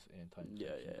Bepanthen, which is anti-infection,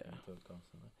 Yeah. to it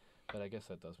constantly. But I guess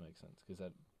that does make sense because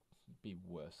that'd be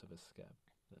worse of a scab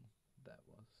than that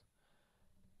was.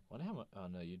 Wonder how much? Oh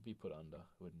no, you'd be put under,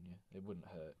 wouldn't you? It wouldn't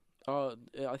hurt. Oh,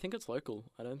 yeah, I think it's local.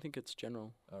 I don't think it's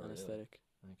general Oh, really? anesthetic.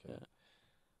 Okay. Yeah.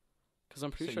 Because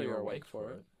I'm pretty So sure you're you're awake awake for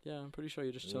for it. it? Yeah, I'm pretty sure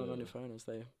you're just chilling on your Ugh. phone as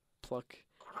they pluck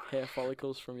hair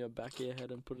follicles from your back of your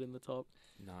head and put it in the top.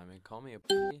 Nah, man. Call me a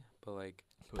p, but like,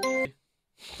 Pussy.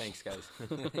 thanks, guys.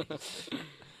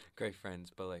 Great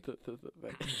friends, but like,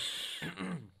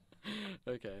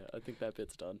 Okay, I think that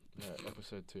bit's done. Yeah,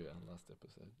 episode 2 and last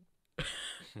episode.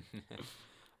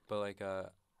 but like,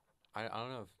 I don't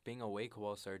know. If being awake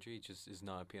while surgery just is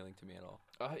not appealing to me at all.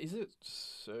 Is it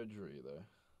surgery though?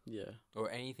 Yeah.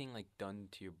 Or anything like done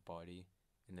to your body,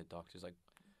 and the doctor's like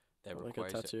that Like a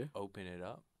requires tattoo? to open it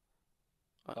up,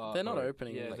 They're not or-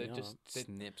 opening yeah, it. they Like, just they,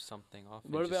 snip something off.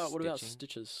 and what just about stitching.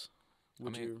 stitches? I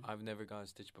Would mean, you? I've never got a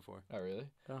stitch before. Oh really?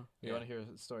 Oh. You Yeah. want to hear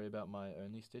a story about my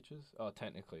only stitches? Oh,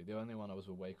 technically, the only one I was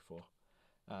awake for.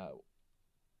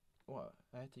 What?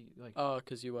 I had to like. Oh,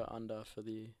 because you were under for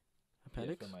the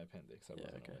appendix. Yeah, for my appendix. I Yeah,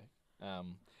 wasn't okay.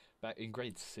 awake. Back in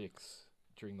grade 6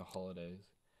 during the holidays,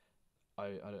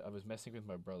 I was messing with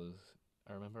my brothers.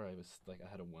 I remember I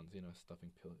had a onesie and I was stuffing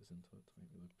pillows into it to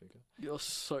make me look bigger. You're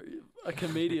so a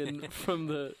comedian from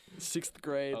the 6th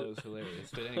grade. Oh, it was hilarious.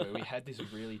 But anyway, we had this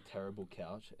really terrible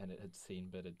couch and it had seen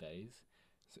better days.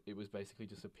 So it was basically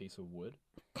just a piece of wood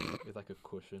with like a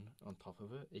cushion on top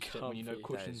of it. Except when you know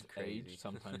Comfy. That is cushions crazy. age,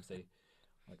 sometimes they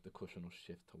like the cushion will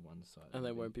shift to one side. And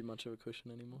there of it. won't be much of a cushion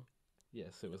anymore.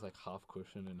 Yes, it was like half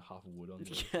cushion and half wood on the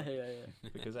Yeah, other side. yeah.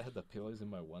 Because I had the pillows in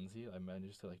my onesie, I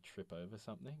managed to like trip over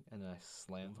something and then I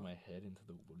slammed my head into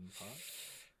the wooden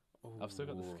part. I've still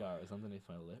got the Ooh. scar. It was underneath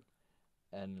my lip,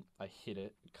 and I hit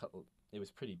it. It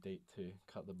was pretty deep too.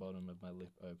 Cut the bottom of my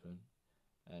lip open,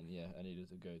 and yeah, I needed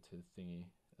to go to thingy.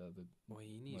 Well,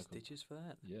 you need Michael. stitches for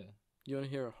that. Yeah. You want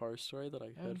to hear a horror story that I I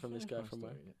heard haven't from this finished guy my from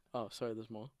work? story yet. Oh, sorry, there's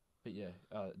more. But yeah,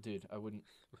 dude, I wouldn't.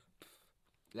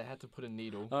 They had to put a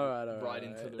needle All right,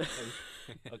 into alright.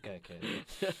 the. Okay.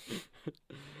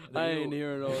 I ain't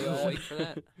hearing all Were you that. awake for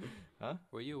that? Huh?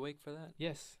 Were you awake for that?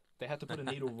 Yes, they had to put a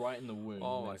needle right in the wound.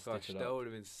 Oh and my then stitch gosh, it that up. would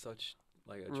have been such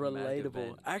like a traumatic Relatable.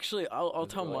 event. Actually, I'll As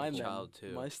tell well. mine then. Child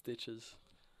too. My stitches.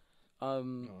 Oh,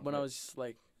 When I right. was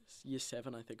like year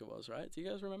 7, I think it was. Right? Do you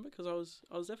guys remember? Because I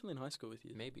was definitely in high school with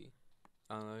you. Maybe.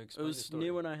 I don't know. It Explain the was story.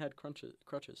 near when I had crutches. It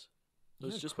You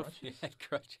was had just crutches? You had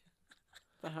crutch.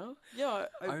 the hell? Yeah,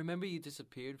 I remember you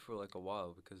disappeared for like a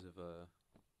while because of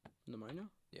pneumonia.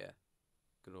 yeah,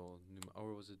 good old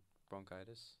or was it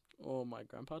bronchitis? Or my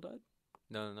grandpa died.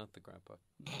 No, not the grandpa.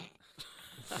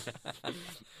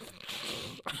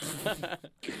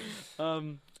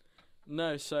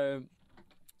 No, so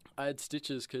I had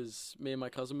stitches because me and my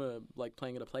cousin were like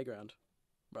playing at a playground,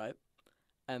 right?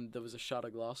 And there was a shard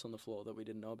of glass on the floor that we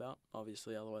didn't know about.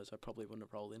 Obviously, otherwise I probably wouldn't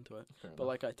have rolled into it. Fair But enough.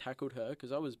 like I tackled her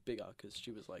because I was bigger because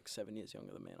she was like 7 years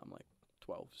younger than me and I'm like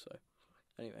 12. So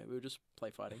anyway, we were just play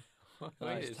fighting. Nice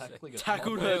Wait a sec. tackling a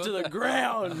Tackled toddler. her to the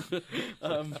ground. It's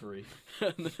like 3.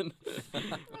 And then,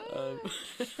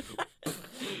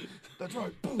 That's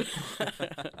right. Boom.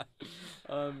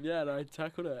 yeah, and I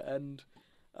tackled her, and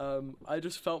I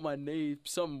just felt my knee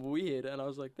something weird, and I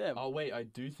was like, damn. Oh wait, I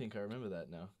do think I remember that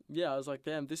now. Yeah, I was like,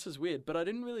 damn, this is weird, but I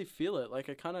didn't really feel it. Like,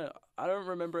 I don't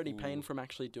remember any pain Ooh. from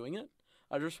actually doing it.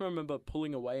 I just remember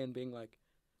pulling away and being like,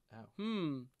 Ow.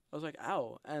 I was like,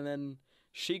 ow, and then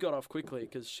she got off quickly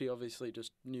because she obviously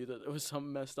just knew that there was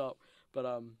something messed up. But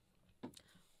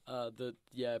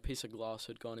a piece of glass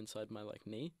had gone inside my like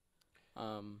knee,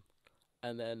 and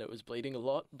then it was bleeding a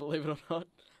lot, believe it or not.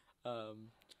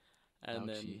 And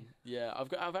then Ouchie. yeah,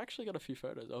 I've actually got a few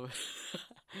photos of it.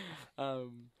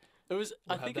 It was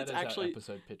We'll I have think that it's as our actually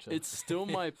episode picture. it's still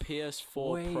my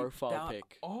PS4 Wait, profile that-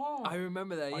 pic. Oh, I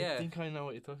remember that. Yeah. I think I know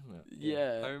what you're talking about.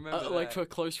 Yeah, I remember like that. for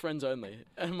close friends only,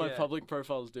 and my Yeah. public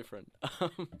profile is different.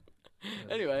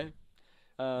 Anyway,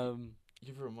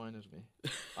 You've reminded me.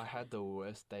 I had the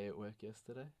worst day at work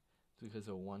yesterday because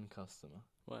of one customer.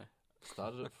 why?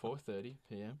 Started at 4:30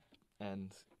 p.m.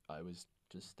 and I was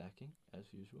just stacking as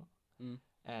usual. Mm.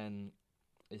 And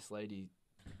this lady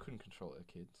couldn't control her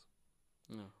kids.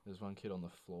 No. There was one kid on the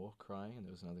floor crying, and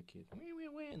there was another kid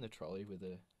in the trolley with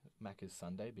a Macca's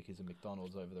Sunday because the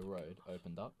McDonald's over the road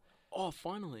opened up. Oh,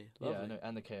 finally! Lovely. Yeah, I know,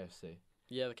 and the KFC.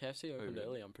 Yeah, the KFC opened really?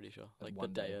 early. I'm pretty sure, Like like the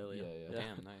one day day. earlier. Yeah, yeah.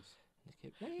 Damn, nice. This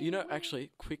kid, You know,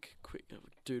 actually, quick,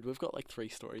 dude, we've got like 3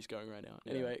 stories going right now.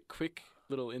 Yeah. Anyway, quick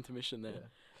little intermission there. Yeah.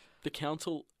 The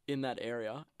council in that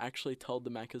area actually told the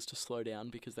Maccas to slow down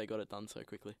because they got it done so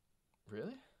quickly.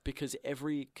 Really? Because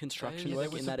every construction Yeah, they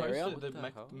work were in that supposed area, to- What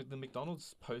the hell? the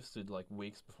McDonald's posted like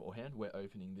weeks beforehand, we're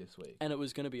opening this week. and it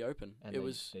was going to be open. And It they,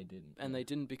 was, they didn't. and yeah. they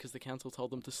didn't because the council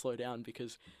told them to slow down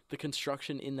because the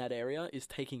construction in that area is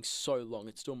taking so long.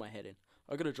 It's doing my head in.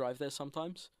 I got to drive there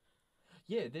sometimes.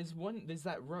 Yeah, there's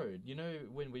that road. You know,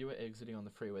 when we were exiting on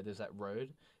the freeway, there's that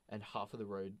road, and half of the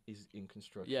road is in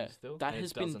construction Yeah, still. that and it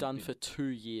has been doesn't done be- for 2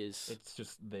 years. It's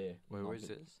just there. Wait, not where's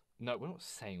been- this? No, we're not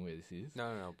saying where this is.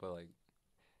 No, but like,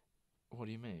 What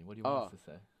do you mean? What do you want us Oh. to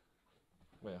say?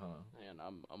 Wait, hold on. And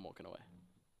I'm walking away.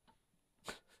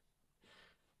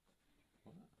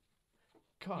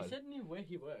 God. He said knew where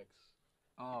he works.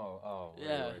 Oh. Where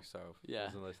Yeah. you work, so Yeah.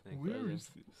 wasn't listening. Where is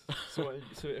this?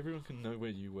 So everyone can know where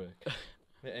you work.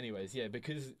 But anyways, yeah,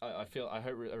 because I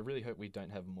really hope we don't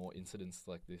have more incidents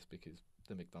like this because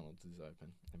the McDonald's is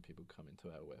open and people come into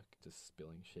our work just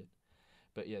spilling shit.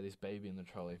 But yeah, this baby in the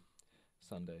trolley,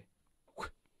 Sunday,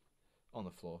 on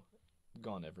the floor,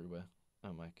 gone everywhere.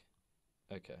 I'm like,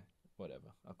 okay, whatever,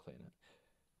 I'll clean it.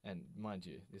 And mind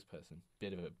you, this person,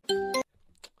 bit of a...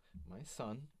 My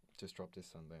son just dropped his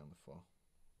Sunday on the floor.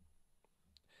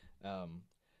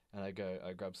 And I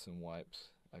grab some wipes,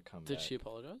 I come Did back. she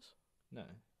apologize? No.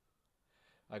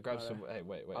 I grab Righto. some... Hey,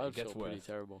 wait, I it would gets feel pretty worse.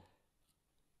 terrible.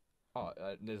 Oh,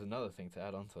 there's another thing to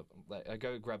add on to. Like, I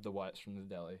go grab the wipes from the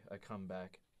deli. I come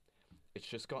back. It's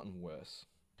just gotten worse.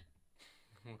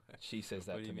 She says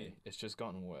that What do to you me. mean? It's just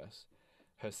gotten worse.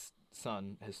 Her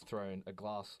son has thrown a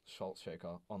glass salt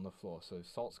shaker on the floor, so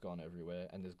salt's gone everywhere,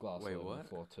 and there's glass Wait, all over what? the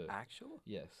floor too. Actual?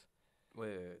 Yes.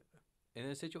 Wait. In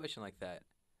a situation like that,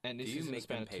 And this Do you is in the make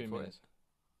span them of pay 2 for it? minutes.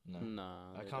 No. Nah,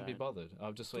 I they can't be don't. bothered.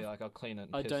 I'll just be like, I'll clean it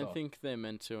and I piss don't off. think they're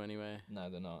meant to anyway. No,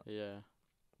 they're not. Yeah.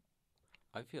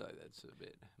 I feel like that's a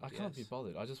bit. I can't be BS.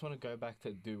 bothered. I just want to go back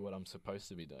to do what I'm supposed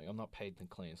to be doing. I'm not paid to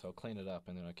clean, so I'll clean it up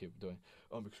and then I keep doing,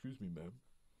 excuse me, ma'am.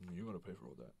 You got to pay for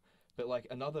all that. But, like,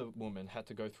 another woman had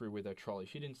to go through with her trolley.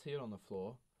 She didn't see it on the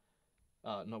floor.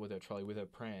 Not with her trolley, with her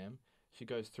pram. She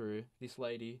goes through. This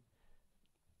lady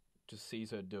just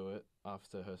sees her do it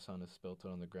after her son has spilt it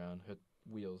on the ground. Her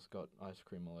wheels got ice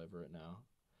cream all over it now.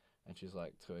 And she's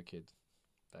like to her kids,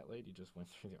 that lady just went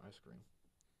through the ice cream.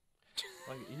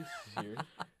 Like, are you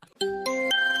serious?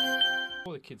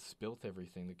 Before the kid spilt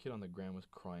everything, the kid on the ground was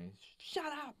crying. Shut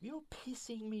up! You're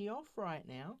pissing me off right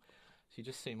now. She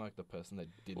just seemed like the person that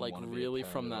didn't Like want to really be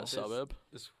a from parent that at all. suburb.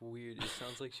 It's weird. It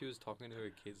sounds like she was talking to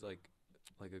her kids like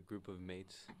a group of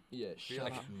mates. Yeah, shut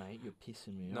like- up, mate. You're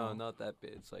pissing me No, off. not that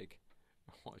bit. It's like,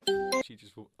 she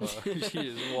just walked That's through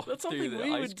something the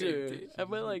we ice would cream do. tea. And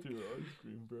we're like, Through ice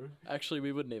cream, bro. actually,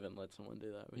 we wouldn't even let someone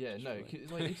do that. We'd Yeah, just no, be like-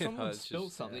 'cause, like, if someone it's spilled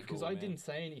just, something, because cool, I man. didn't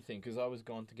say anything, because I was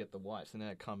gone to get the wipes, and then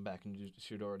I come back and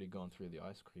she'd already gone through the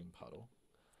ice cream puddle.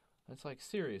 It's like,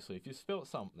 seriously, if you spilt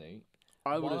something,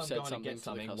 I would while have I'm said going to something get to the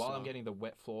something, customer. while I'm getting the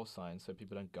wet floor sign so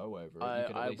people don't go over it, you could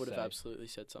at I least would have say, absolutely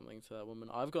said something to that woman.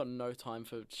 I've got no time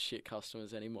for shit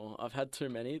customers anymore. I've had too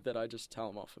many that I just tell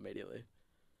them off immediately.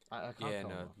 I can't Yeah, tell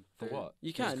no, them. For they're- what? You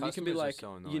These can. You can be customers are like, so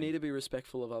you annoying. need to be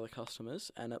respectful of other customers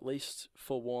and at least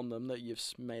forewarn them that you've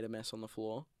made a mess on the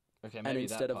floor. Okay, And maybe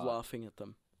that instead of part. laughing at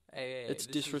them, Hey, it's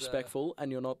this is, disrespectful,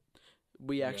 and you're not.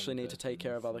 We Yeah, actually need to take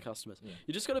care of person, other customers. Yeah.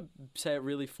 You just got to say it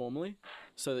really formally,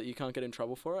 so that you can't get in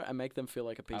trouble for it, and make them feel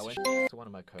like a piece I of went shit. to one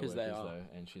of my 'Cause coworkers they are. though,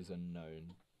 and she's a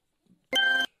known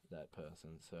that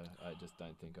person, so I just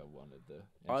don't think I wanted the. and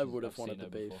I she's- would I've have wanted seen the her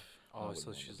beef. before. I Oh, wouldn't so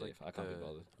want she's the like beef. I can't be the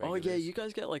bothered. Oh yeah, regulars. you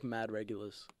guys get like mad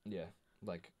regulars. Yeah,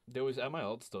 like there was at my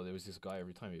old store. There was this guy.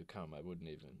 Every time he would come, I wouldn't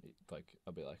even like.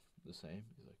 I'd be like, the same.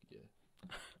 He's like,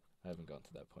 yeah. I haven't gotten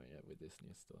to that point yet with this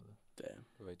new store. Though. Damn.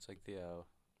 Right, it's like the,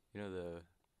 the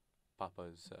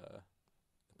Papa's, the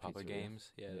Papa Pizzeria.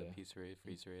 games. Yeah, Yeah. the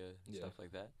pizzeria and Yeah. stuff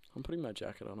like that. I'm putting my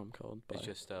jacket on. I'm cold. It's Bye.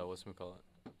 just, what's we call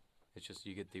it? It's just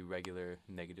you get the regular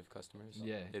negative customers.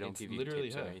 Yeah, They don't it's give you literally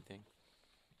tips or her. anything.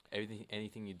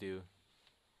 Anything you do.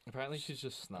 Apparently, she's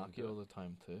just snarky Okay. all the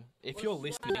time too. If you're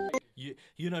listening,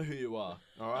 you know who you are.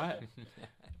 All right.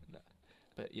 No.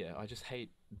 But yeah, I just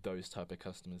hate those type of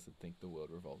customers that think the world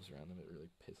revolves around them. It really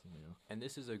pisses me off. And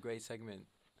this is a great segment,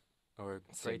 or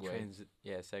great Segue.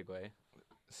 segue.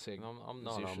 I'm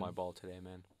not on my ball today,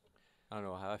 man. I don't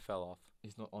know how I fell off.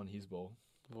 He's not on his ball.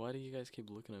 Why do you guys keep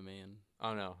looking at me? And I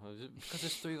don't know. Because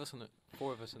there's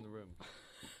 4 of us in the room.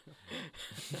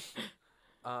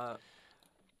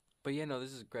 But yeah, no,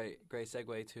 this is a great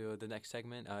segue to the next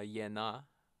segment. Yeah, nah.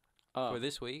 For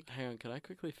this week. hang on, can I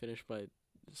quickly finish my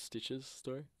Stitches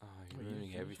story? Oh, Oh, you're you ruining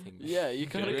finished everything. Yeah, you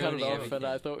kind of You're cut it ruining off, and I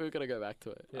everything. thought we were gonna go back to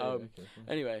it. Okay,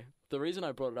 Anyway, the reason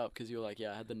I brought it up because you were like,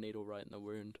 "Yeah, I had the needle right in the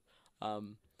wound."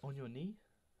 On your knee?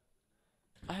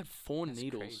 I had 4 That's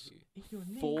needles. crazy. In your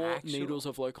knee? 4 Actual? needles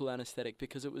of local anesthetic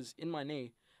because it was in my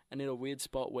knee and in a weird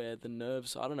spot where the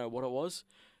nerves, I don't know what it was.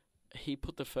 He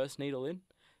put the first needle in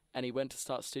and he went to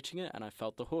start stitching it and I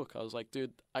felt the hook. I was like,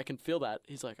 dude, I can feel that.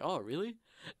 He's like, oh, really?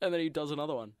 And then he does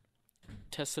another one.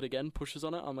 Tests it again, pushes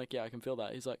on it. I'm like, yeah, I can feel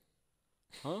that. He's like,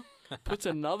 huh? Puts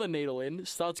another needle in,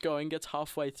 starts going, gets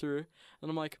halfway through. And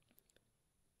I'm like,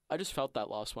 I just felt that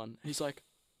last one. He's like,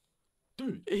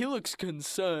 Dude. he looks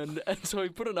concerned, and so he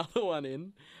put another one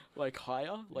in, like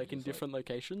higher, like in just like- different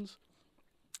locations.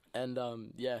 And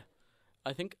yeah,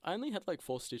 I think I only had like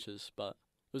 4 stitches, but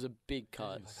it was a big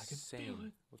cut. Like, I can feel Insane.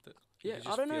 it. What the, Yeah, you I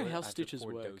just don't know feel it how after stitches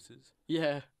 4 work. doses?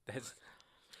 Yeah, That's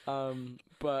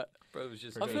But Bro, it was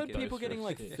just. I've heard Goes people for getting a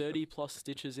like stitch. 30 plus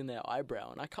stitches in their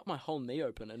eyebrow, and I cut my whole knee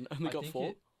open and only I got think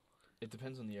 4. It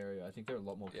depends on the area. I think they're a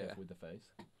lot more Yeah. careful with the face.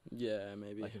 Yeah,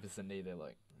 maybe. Like if it's the knee, they're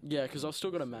like. Yeah, because I've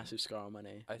still got a massive scar on my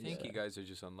knee. I think Yeah. you guys are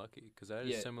just unlucky because I had a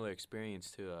Yeah. similar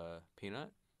experience to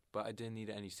Peanut, but I didn't need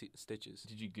any stitches.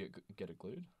 Did you get it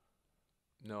glued?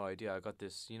 No idea. I got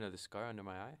this, this scar under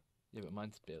my eye. Yeah, but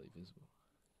mine's barely visible.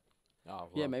 Oh,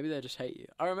 well. Yeah, maybe they just hate you.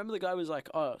 I remember the guy was like,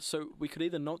 "Oh, so we could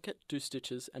either not do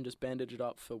stitches and just bandage it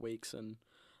up for weeks, and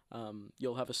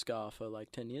you'll have a scar for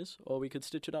like 10 years, or we could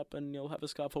stitch it up and you'll have a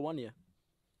scar for 1 year."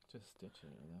 Just stitch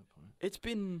it at that point. It's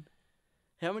been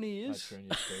how many years?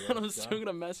 Like turn your And I've still got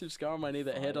a massive scar on my knee.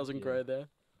 That hair 5, doesn't yeah. grow there.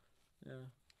 Yeah.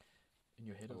 And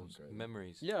your head doesn't Those grow. there.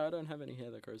 memories. Yeah, I don't have any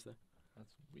hair that grows there.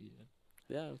 That's weird.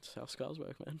 Yeah, it's how scars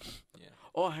work, man. Yeah.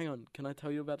 Oh, hang on. Can I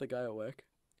tell you about the guy at work?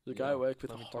 The guy Yeah. at work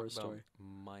with Let a me talk horror about story.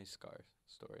 My scar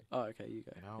story. Oh, okay, you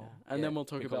go. No. Yeah. And then Yeah, we'll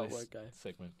talk We call about this work guy.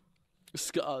 segment.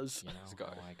 Scars. You know,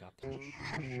 Scar. oh, I got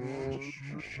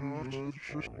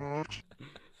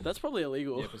That's probably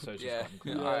illegal. the episode's Yeah. just gotten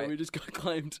Yeah, cool. Alright. we just got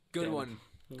claimed. Good Damn. one.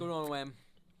 Good one, Wham.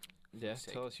 Yeah,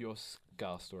 Sick. tell us your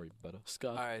scar story better.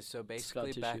 Scar. All right, so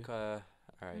basically tissue. back. All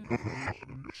right.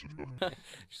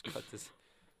 Just cut this.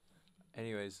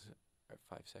 Anyways,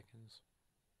 5 seconds.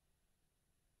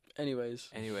 Anyways.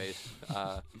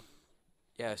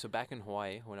 Yeah. So back in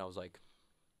Hawaii, when I was like,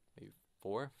 maybe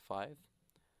 4, 5,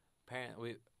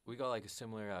 apparently we got like a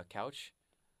similar couch,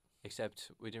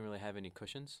 except we didn't really have any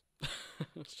cushions.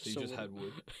 So you just had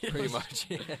wood. Pretty much.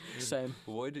 Yeah. Same.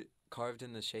 Wood carved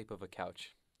in the shape of a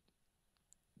couch.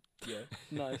 Yeah.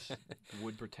 Nice.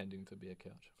 Wood pretending to be a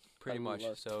couch. Pretty I much.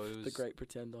 love So it was. The Great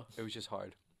Pretender. It was just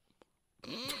hard.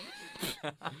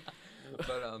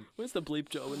 But Where's the bleep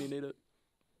jar when you need it?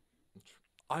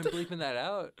 I'm bleeping that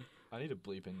out. I need a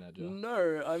bleep in that jar.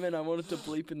 No, I mean I wanted to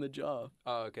bleep in the jar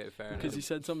Oh, okay, fair enough. because you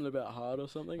said something about hard or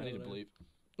something. I need a don't know. bleep.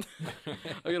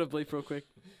 I gotta bleep real quick.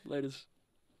 Laters.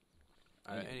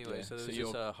 Alright, anyway, Yeah, so there so was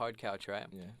you're- this hard couch, right?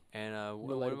 Yeah. And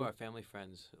one of Relatable. our family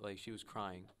friends, like, she was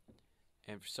crying.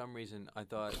 And for some reason, I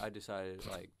decided,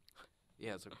 like,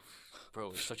 yeah, it's like, bro,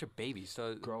 it's such a baby.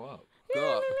 So Grow up.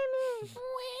 grow up.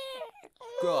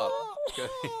 Grow up. Go-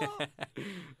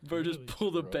 Bro, just Really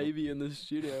pull the grow up. baby in the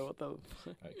studio. What the?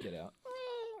 Alright, get out.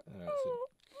 Alright,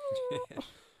 so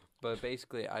But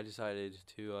basically, I decided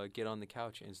to get on the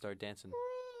couch and start dancing.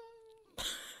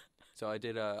 So I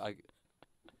did the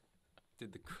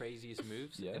craziest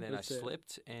moves, Yeah? and then Let's I see it.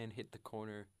 slipped and hit the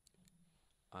corner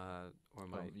where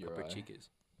my your upper eye. cheek is.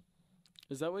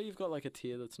 Is that where you've got like a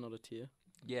tear that's not a tear?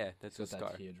 Yeah, that's a got that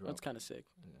scar. teardrop. That's kind of sick.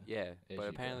 Yeah. Yeah, As but you go.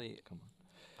 apparently Come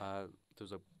on. there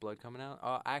was blood coming out.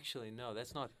 Oh, actually, no,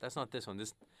 that's not this one.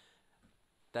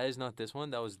 That is not this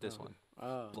one. That was this Oh. one.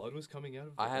 Ah. Blood was coming out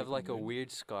of I the have like a wound?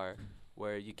 weird scar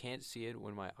where you can't see it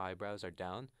when my eyebrows are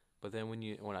down, but then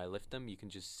when I lift them, you can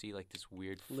just see like this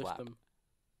weird Lift flap. them.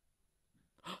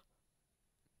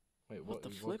 Wait, What what, the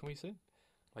what flip? can we see?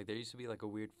 Like there used to be like a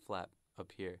weird flap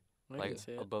up here, I like can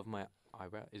see it. above my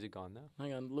eyebrow. Is it gone now?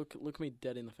 Hang on, look me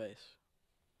dead in the face.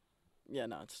 Yeah,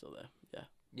 no, it's still there. Yeah.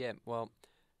 Yeah, well,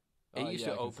 it Oh, used yeah,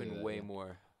 to I can see open that, way yeah.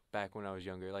 more back when I was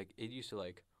younger. Like it used to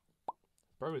like.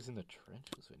 Bro was in the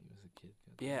trenches when he was a kid.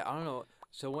 God Yeah, I don't know.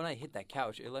 So when I hit that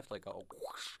couch, it left like a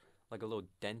whoosh, like a little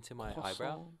dent in my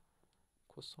eyebrow.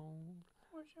 Croissant.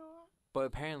 But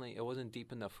apparently it wasn't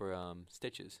deep enough for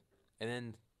stitches. And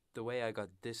then the way I got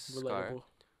this scar Relatable.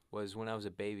 was when I was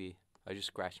a baby. I just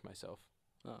scratched myself.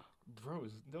 Ah. Bro,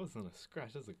 that wasn't a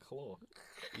scratch. That was a claw.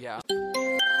 Yeah.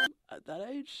 At that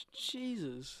age,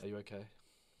 Jesus. Are you okay?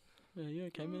 Yeah, you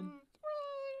okay, man?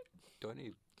 Do I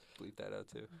need to bleep that out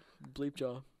too? Bleep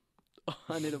jar.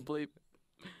 I need a bleep.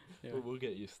 Yeah. We'll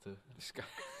get used to. Scar.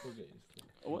 We'll get used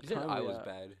to. What You said time I we was at?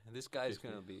 bad. This guy's 50.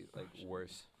 gonna be like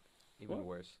worse. Even What?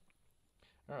 worse.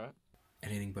 All right.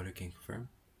 Anything but can confirm.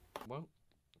 Well,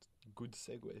 good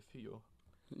segue for your.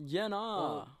 Yeah, nah.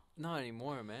 Well, not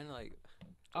anymore, man. Like,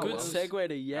 Good well. segue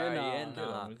to yeah, Alright, nah. yeah, Get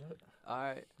nah. on with it.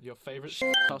 alright. Your favorite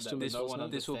Custom that this no was one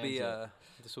not- This will be understands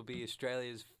this will be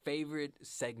Australia's favorite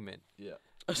segment. Yeah.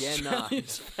 Yeah, nah.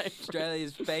 Australia's favourite.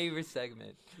 Australia's favorite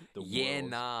segment. The Yeah,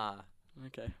 world. nah.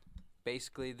 Okay.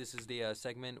 Basically, this is the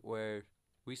segment where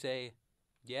we say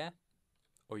yeah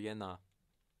or yeah, nah.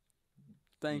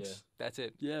 Thanks. That's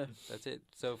it. Yeah. That's it.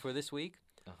 So for this week,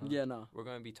 Uh-huh. Yeah, nah. we're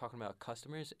going to be talking about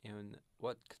customers and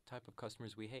what type of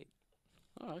customers we hate.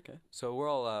 Oh, okay. So we're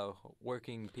all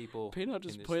working people. Peanut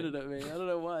just this pointed thing. at me. I don't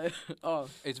know why. Oh,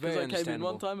 It's because very I came in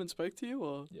understandable. one time and spoke to you,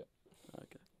 or? Yeah.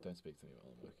 Okay. Don't speak to me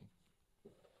while I'm working.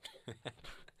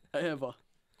 Ever.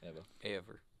 Ever.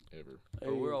 Ever. Ever.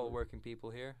 But we're all working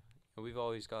people here, And we've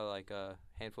always got like a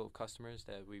handful of customers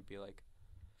that we'd be like,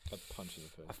 A punch in the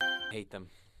face. hate them.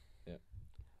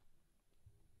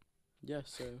 Yeah.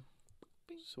 So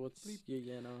what's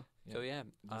no. So yeah,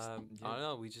 Just- I don't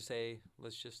know. We just say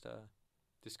let's just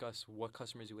discuss what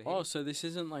customers you would hate. Oh, so this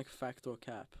isn't like fact or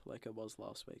cap like it was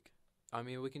last week. I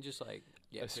mean, we can just like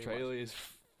pretty much. Australia's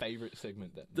favorite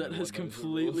segment that That no has one knows the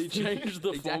completely rules. changed the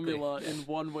Exactly. formula in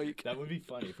 1 week. That would be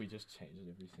funny if we just changed it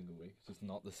every single week. It's just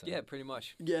not the same. Yeah, pretty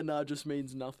much. Yeah, nah, just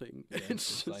means nothing. Yeah, It's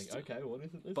it's like, just okay, what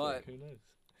is it this But- week? Who knows?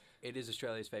 It is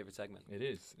Australia's favorite segment, It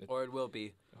is. or it will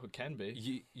be. It can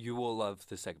be. You will love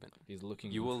the segment. He's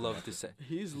looking. You good will for love that. the segment.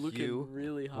 he's looking You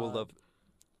really hard. Will love.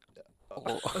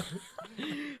 Oh.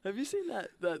 Have you seen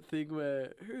that thing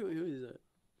where who is it?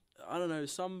 I don't know.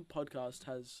 Some podcast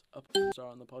has a star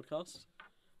on the podcast,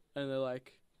 and they're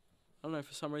like, I don't know.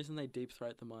 For some reason, they deep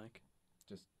throat the mic.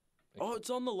 Just. Oh, it's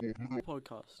on the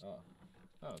podcast.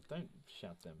 Oh, don't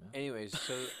shout them out. Anyways,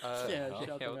 so Yeah, Oh.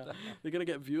 shout them what out. the- They're gonna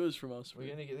get viewers from us. They're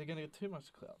gonna get too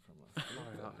much clout from us.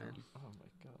 Oh, man. Oh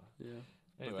my god. Yeah.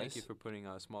 But Anyways, thank you for putting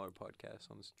a smaller podcast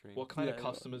on the stream. what kind Yeah, of yeah.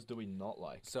 customers do we not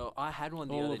like? So I had one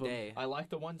the All other of 'em. day. I like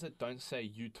the ones that don't say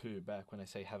 "you too" back when I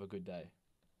say "have a good day."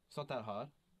 It's not that hard.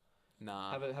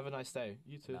 Nah. Have a nice day.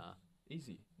 You too. Nah.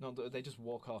 Easy. No, they just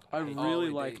walk off. I hate really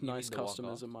you like mean nice the walk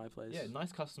customers off? at my place. Yeah,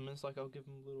 nice customers. Like I'll give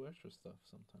them a little extra stuff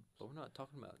sometimes. But we're not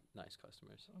talking about nice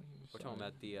customers. Oh, We're talking sorry.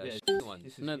 about the Yeah, shitty ones.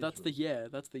 this is No, his that's the rules. yeah.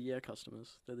 That's the yeah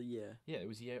customers. They're the yeah. Yeah, it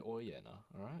was yeah or yeah, no.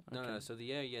 All right. No, Okay. no. So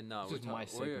the no. This is my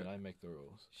segment. I make the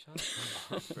rules. Shut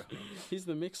up, bro. He's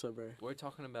the mixer, bro. We're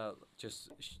talking about just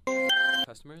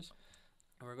customers,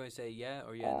 and we're going to say yeah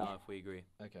or yeah no if we agree.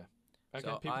 Okay. Okay.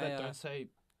 So people I, that don't say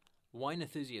Wine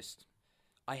enthusiast,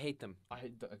 I hate them. I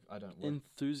don't work.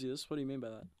 Enthusiast. What do you mean by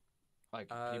that? Like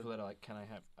Uh, people that are like, can I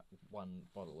have one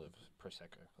bottle of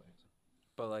prosecco, please?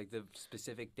 But like the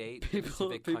specific date, People- the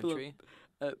specific people are- country.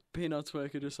 At Peanuts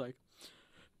work are just like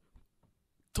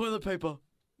toilet paper.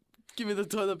 Give me the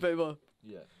toilet paper.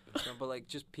 Yeah. No, but like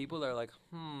just people that are like,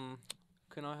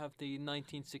 can I have the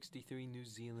 1963 New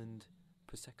Zealand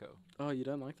prosecco? Oh, you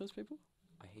don't like those people?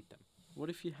 I hate them. What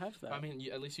if you have that? I mean,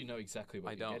 at least you know exactly what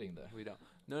I you're don't. getting there. We don't.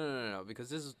 No. Because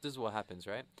this is what happens,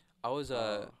 right? I was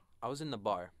Oh. I was in the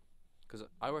bar, because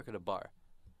I work at a bar,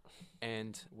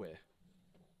 and Where?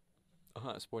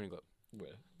 sporting club. Where?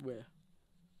 Where?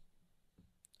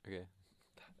 Okay.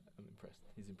 I'm impressed.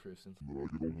 He's improved since. God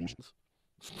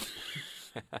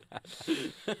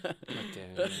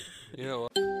damn it. Man. You know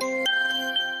what?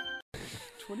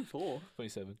 24.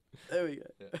 27. There we go.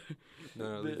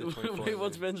 No, leave the 24 Wait, in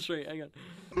what's there. Ben's street? Hang on.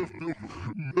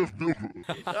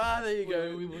 There you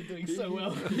go. We were doing so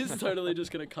well. He's totally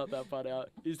just going to cut that part out.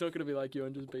 He's not going to be like you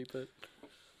and just beep it.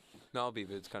 No, I'll be,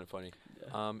 but it's kind of funny.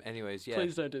 Yeah. Anyways, yeah.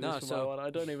 Please don't do No, this for my so- one. I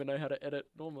don't even know how to edit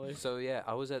normally. So yeah,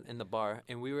 I was in the bar,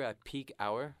 and we were at peak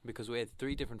hour because we had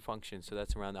 3 different functions, so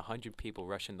that's around 100 people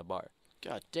rushing the bar.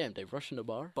 God damn, they rush in the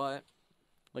bar? But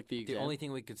Like the the exam? only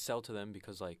thing we could sell to them,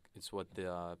 because like it's what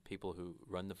the people who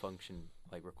run the function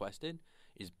like requested,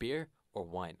 is beer or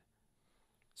wine.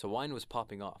 So wine was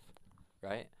popping off,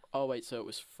 right? Oh, wait, so it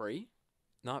was free?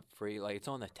 Not free, like it's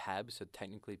on the tab, so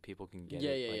technically people can get yeah,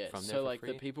 it yeah, like, yeah. from there So for like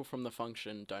free. the people from the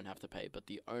function don't have to pay, but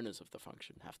the owners of the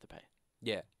function have to pay.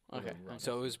 Yeah. Okay. right. okay.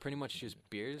 So it was pretty much just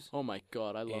beers. Oh my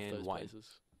god, I love and those wine. places.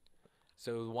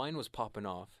 So the wine was popping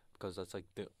off because that's like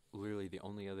literally the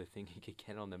only other thing you could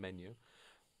get on the menu.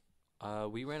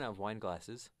 We ran out of wine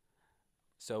glasses,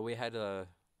 so we had to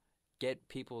get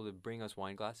people to bring us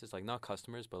wine glasses, like not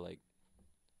customers, but like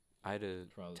I had to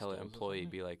From other tell an stores or employee, something?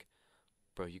 be like,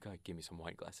 "Bro, you gotta give me some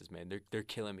wine glasses, man. They're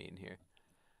killing me in here."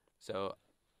 So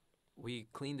we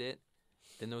cleaned it.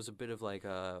 Then there was a bit of like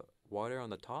water on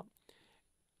the top.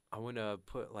 I went to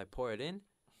pour it in.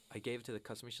 I gave it to the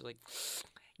customer. She's like,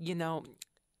 "You know,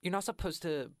 you're not supposed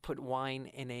to put wine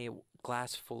in a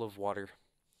glass full of water,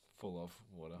 Full of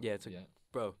water. Yeah, it's a-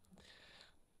 bro.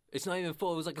 It's not even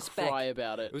full. It was like a speck. Cry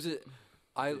about it. It was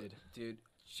dude.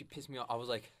 She pissed me off. I was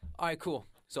like, all right, cool.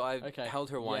 So I Okay. held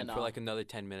her Yeah, wine nah. for like another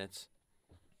 10 minutes,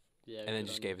 Yeah, and then good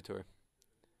just on gave you. it to her.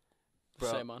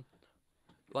 Bro. Same one.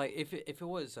 Like if it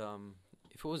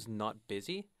was not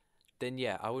busy, then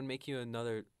yeah, I would make you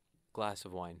another glass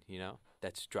of wine. You know,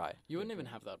 that's dry. You wouldn't even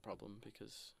have that problem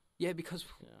because Yeah, because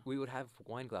yeah. we would have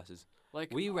wine glasses.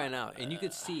 Like We ran out, and you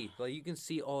could see, like, you can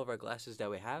see all of our glasses that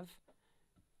we have.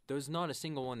 There's not a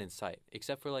single one in sight,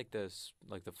 except for like the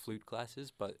flute glasses.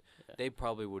 But Yeah. they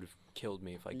probably would have killed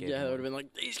me if I gave. yeah, them they would have one. been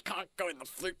like, these can't go in the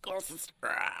flute glasses.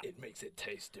 It makes it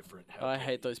taste different. I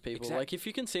hate those people. Exact- Like, if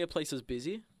you can see a place is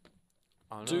busy,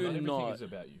 I Do Not everything not. is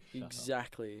about you. Shut up.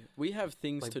 Exactly. We have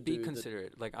things like to be do.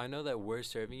 considerate. Like I know that we're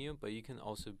serving you, but you can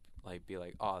also like be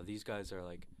like, oh, these guys are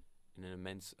like in an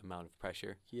immense amount of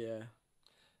pressure, Yeah.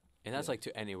 and that's Yeah. like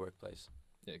to any workplace.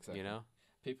 Yeah, exactly. You know?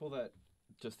 People that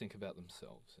just think about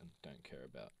themselves and don't care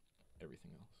about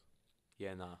everything else.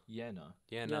 Yeah, nah. Yeah, no.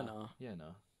 Yeah, Yeah, nah. nah. Yeah,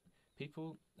 no.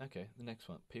 People. Okay, the next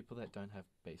one. People that don't have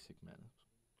basic manners.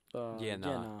 Yeah, nah.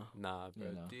 Yeah, nah. Nah, bro.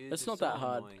 Yeah, nah. Dude, It's it's not so that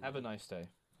hard. annoying. Have a nice day.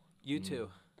 You Mm.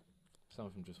 too. Some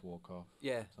of them just walk off.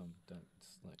 Yeah. Some don't.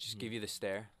 It's like, Just give you the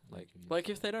stare. yeah, Like, give you Like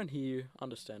the if they don't hear you,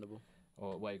 understandable.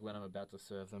 Or wait, when I'm about to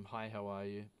serve them, hi, how are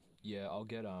you? Yeah, I'll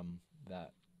get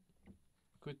that.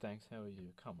 Good, thanks. How are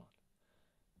you? Come on.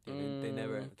 they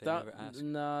never ask.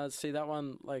 Nah, see that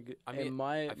one, like, I mean, in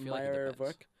my I feel like it area of depends.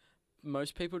 work,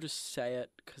 most people just say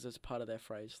it because it's part of their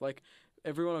phrase. Like,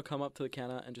 everyone will come up to the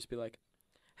counter and just be like,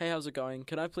 hey, how's it going?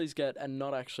 Can I please get, and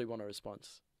not actually want a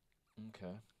response.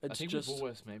 Okay. It's I think just, with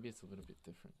Woolworths, maybe it's a little bit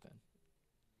different then.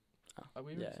 Oh, Are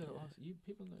we yeah, said it yeah. last? You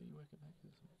people know you work at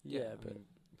Macca's. yeah, I but mean,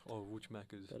 oh, which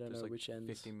Maccas? I don't There's know like which ends.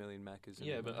 50 million Maccas in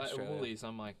Yeah, but at Australia. Woolies,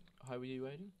 I'm like, hi, were you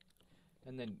waiting?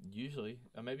 And then usually,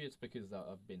 maybe it's because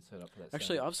I've been set up for that.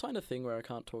 Actually, sound. I've signed a thing where I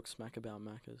can't talk smack about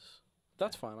Maccas.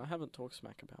 That's fine. I haven't talked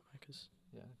smack about Maccas.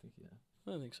 Yeah, I think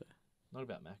I don't think so. not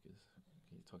about Macca's.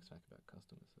 You talk smack about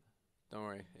customers. So. Don't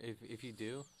worry. If you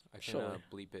do, I can Sure.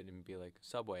 bleep it and be like,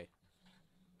 Subway.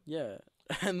 Yeah.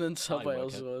 And then Subway work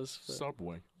also at was. but-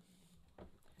 Subway.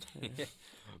 yeah.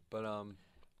 But,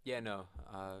 yeah, no.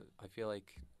 I feel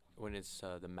like when it's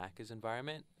the Macca's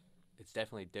environment, it's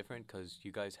definitely different because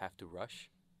you guys have to rush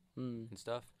Mm, and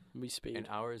stuff. we speed. And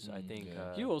ours, I Mm, think.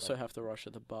 yeah. You also like, have to rush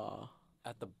at the bar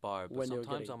at the bar, but when you're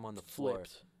sometimes getting I'm on the floor.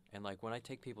 flipped. And, like, when I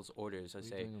take people's orders, I What are you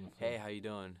say, doing on the floor? hey, how you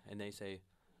doing? And they say,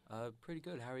 pretty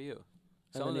good. How are you? And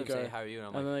Some of then them you say, go- how are you? And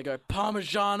I'm And like, then they go,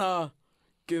 Parmigiana!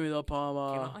 Give me the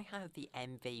Parma. have the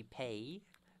MVP,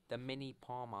 the mini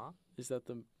Parma? Is that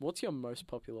the. What's your most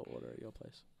popular order at your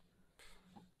place?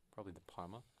 Probably the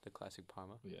Parma, the classic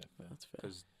Parma. Yeah, fair. That's fair.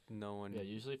 Because no one. Yeah,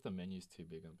 usually if the menu's too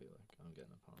big, I'll be like, I'm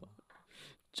getting a Parma.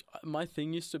 My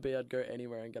thing used to be I'd go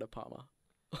anywhere and get a Parma.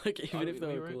 Like, even if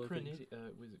they were cooler things.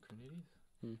 Was it Cronides?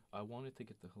 Hmm. I wanted to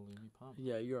get the halloumi Parma.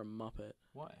 Yeah, you're a muppet.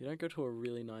 Why? You don't go to a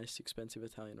really nice, expensive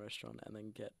Italian restaurant and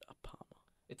then get a Parma.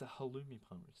 It's a halloumi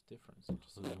Parma. It's different. It's not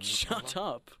just a halloumi Shut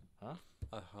Parma. up.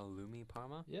 A halloumi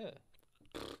Parma? Yeah.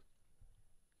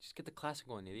 Just get the classic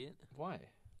one, idiot. Why?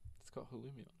 It's got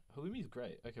halloumi on it. Halloumi's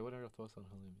great. Okay, what are your thoughts on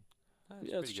halloumi?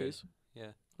 Yeah, it's pretty good. cheese. Yeah.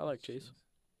 I like It's cheese.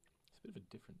 It's a bit of a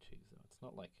different cheese, though. It's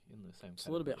not like in the same. It's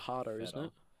a little bit category as harder, isn't feta.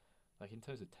 it? Like in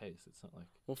terms of taste, it's not like.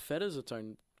 Well, feta's its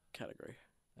own category.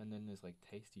 And then there's like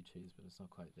tasty cheese, but it's not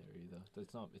quite there either.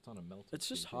 It's not. It's not a melted. It's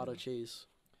just cheese harder either. cheese.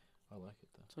 I like it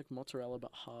though. It's like mozzarella,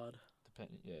 but hard.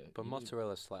 Depending, yeah. But you-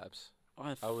 mozzarella slaps.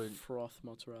 I would- froth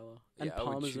mozzarella. And Yeah, I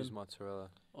would choose parmesan. mozzarella.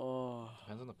 Oh.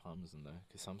 Depends on the parmesan though,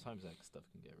 because sometimes that stuff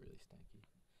can get really stanky.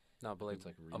 No, but like It's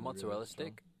like a really, mozzarella really strong.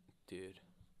 stick, dude.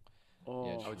 Oh.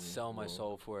 Yeah, I would true. sell my Or-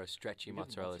 soul for a stretchy You get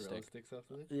mozzarella stick. sticks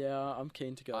after this? Yeah, I'm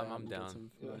keen to go I'm out and down. get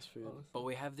some Yeah. nice food. Honestly. But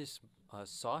we have this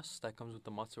sauce that comes with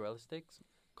the mozzarella sticks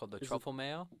called the Is it- truffle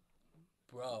mayo.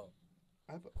 Bro.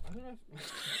 I don't know.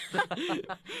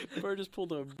 If Bro just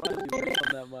pulled a on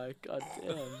that mic. God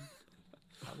damn.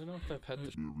 I don't know if they've had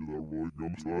the I'm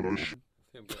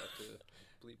gonna have to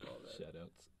bleep all that. shout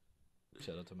outs.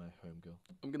 Shout out to my homegirl.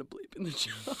 I'm gonna bleep in the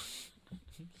jar.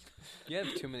 You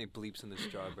have too many bleeps in this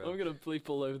jar, bro. I'm gonna bleep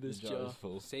all over this the jar jar. is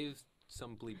full. Save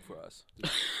some bleep for us.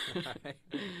 Alright.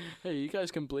 Hey, you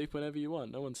guys can bleep whenever you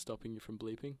want. No one's stopping you from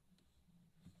bleeping.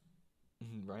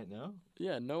 Right now?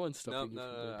 Yeah, no one's No, stopping no, you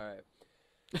no, from bleeping. alright.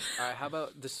 Alright, how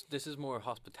about this? This is more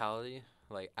hospitality,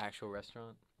 like actual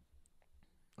restaurant.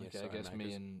 Yeah, Okay, sorry, I guess me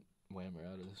Macca's. and Wham are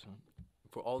out of this one.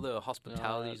 For all the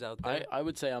hospitalities out there, I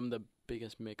would say I'm the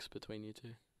biggest mix between you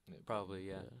two. Yeah, probably,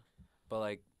 yeah. But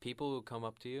like people who come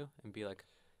up to you and be like,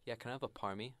 "Yeah, can I have a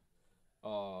parmy?"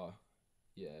 Oh,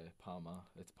 yeah, Parma.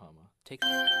 It's Parma. Take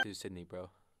to Sydney, bro.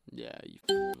 Yeah, you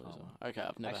Oh. loser. Okay,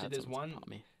 I've never Actually, had there's someone one- tell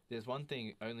me. There's one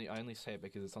thing, I only say it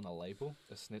because it's on the label.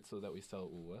 A schnitzel that we sell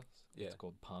at Woolworths. Yeah. It's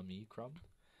called Parmi crumb.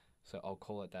 So I'll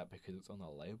call it that because it's on the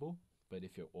label. But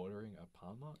if you're ordering a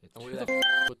Parma, it's And Who where the did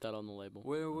that, Put that on the label.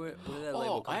 where did that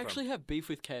label Oh, come I from? actually have beef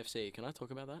with KFC. Can I talk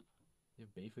about that? You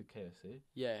have beef with KFC?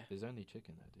 Yeah. There's only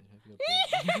chicken though, dude. Have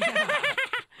you got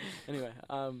beef? Anyway,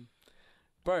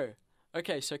 bro.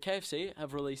 Okay, so KFC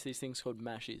have released these things called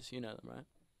mashies. You know them, right?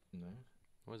 No.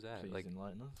 What was that? Please Like,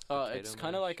 enlighten us. Oh, Potato it's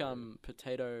kind of mash like or-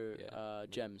 potato Yeah.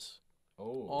 gems,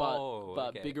 Oh. but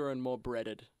okay. bigger and more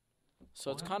breaded.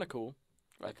 So it's Wow. kind of cool.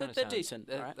 That Right? kinda They're sounds- decent,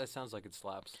 That, right? that sounds like it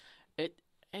slaps.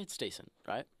 It's decent,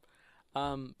 right?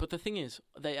 But the thing is,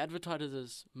 they advertise it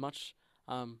as much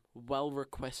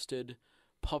well-requested,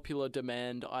 popular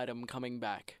demand item coming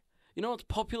back. You know what's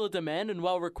popular demand and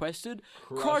well-requested?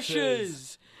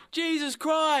 Crushes! Jesus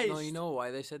Christ! No, you know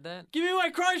why they said that? Give me my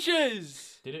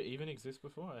crushes! Did it even exist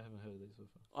before? I haven't heard of these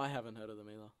before. I haven't heard of them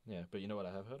either. Yeah, but you know what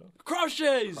I have heard of?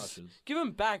 Crushes! Crushes. Give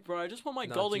them back, bro. I just want my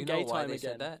No, Golden do you know Gate why time they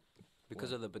again. said that? Because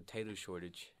Why? of the potato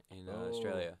shortage in Oh.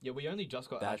 Australia. Yeah, we only just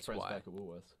got That's ash press why. back at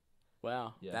Woolworths.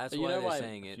 Wow. Yeah. That's You why know they're why-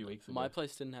 saying a it. few weeks ago. My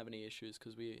place didn't have any issues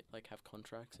because we like have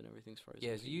contracts and everything's frozen.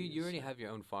 Yes, for you years, already so- have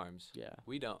your own farms. Yeah.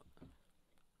 We don't.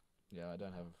 Yeah, I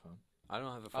don't have a farm. I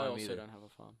don't have a I farm also either. don't have a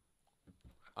farm.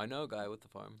 I know a guy with a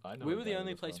farm. I know We a were the guy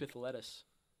only a place farm. with lettuce.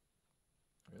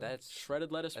 Really? That's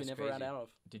Shredded lettuce we That's never ran crazy. out of.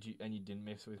 Did you and you didn't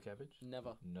mix with cabbage?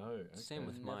 Never. No. Okay. same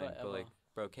with Never mine. ever. But like,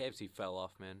 bro, KFC fell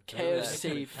off, man. KFC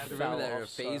Remember fell that- Remember that off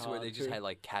so phase where they hard, just too. had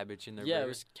like cabbage in their Yeah, burger? it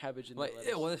was cabbage and like,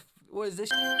 lettuce. what is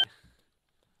this? I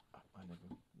never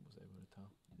was able to tell.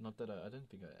 Not that I don't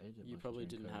think I ate it. You much probably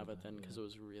during didn't have COVID, it then yeah. because it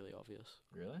was really obvious.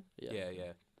 Really?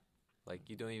 Yeah. Like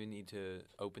you don't even need to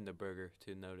open the burger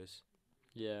to notice.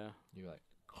 Yeah. You were like,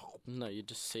 No, you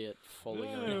just see it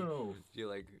falling over. no. You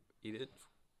like eat it?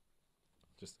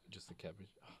 Just the cabbage.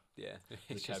 Yeah. The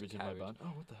It's just cabbage in my bun. Oh,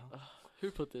 what the hell?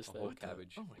 Who put this A there? whole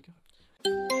cabbage. Oh my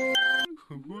god.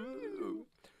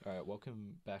 All right,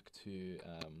 welcome back to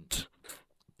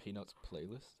Peanuts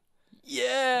playlist.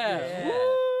 Yeah! Yeah.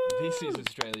 This is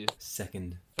Australia's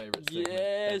Second. favorite segment.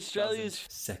 Yeah, that Australia's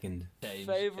Second. doesn't change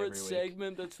favorite every week.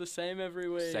 segment that's the same every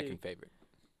week. Second favorite.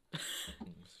 I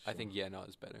Sure. think yeah, no,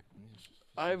 it's better.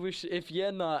 I wish if Yeah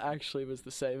Nah actually was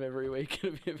the same every week,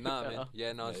 it'd be a bit Nah, better. man.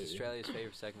 Yeah, no, it's Maybe. Australia's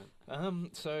favorite segment.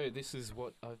 So this is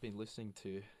what I've been listening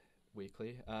to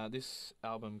weekly. This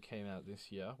album came out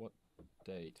this year. What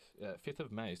date? 5th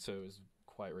of May, so it was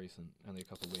quite recent, only a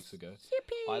couple of weeks ago.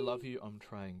 I Love You, I'm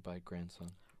Trying by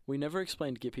Grandson. We never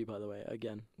explained Gippy, by the way.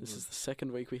 Again, this Mm. is the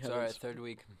second week we It's haven't. alright, third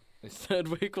week. Third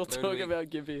week we'll Third talk week. about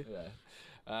Gippy.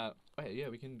 Yeah. Wait, yeah,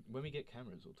 we can, when we get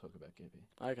cameras, we'll talk about Gibby.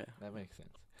 Okay. That makes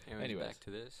sense. Anyways, Anyways. back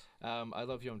to this. I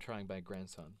Love You, I'm Trying by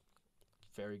Grandson.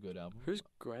 Very good album. Whose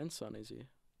grandson is he?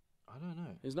 I don't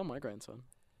know, He's not my grandson.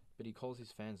 but he calls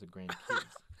his fans the grandkids.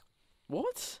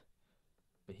 What?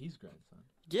 But his grandson.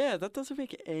 Yeah, that doesn't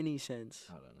make any sense.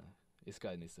 I don't know. This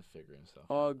guy needs to figure himself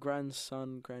Oh, out.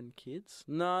 grandson, grandkids?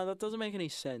 No, that doesn't make any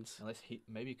sense. Unless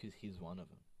maybe because he's one of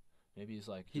them. Maybe he's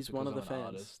like, He's just one of the because I'm an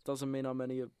fans. artist. Doesn't mean I'm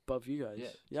any above you guys. Yeah,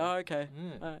 Yeah, okay.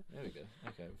 Yeah, Alright. there we go.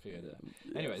 Okay, we figured it out.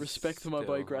 Yeah, Anyways, respect to my still, I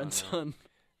boy don't know. grandson.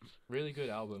 Really good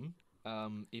album.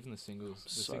 Even the singles,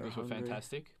 So were hungry.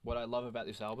 fantastic. What I love about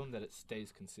this album that it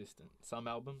stays consistent. Some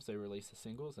albums they release the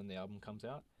singles and the album comes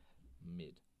out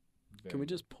mid. Can we Very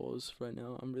just pause right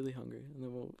now? I'm really hungry, and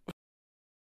then we'll.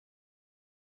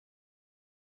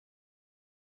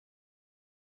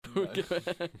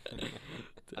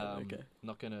 No. Okay.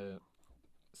 Not gonna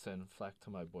send flack to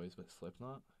my boys, but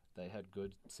Slipknot, they had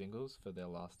good singles for their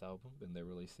last album, and they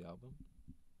released the album.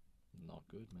 Not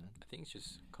good, man. I think it's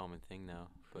just a common thing now,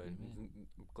 but Pretty mid.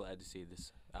 I'm glad to see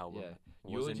this album Yeah.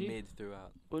 wasn't Eulogy? mid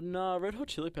throughout. Well, nah, Red Hot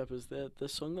Chili Peppers. The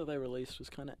song that they released was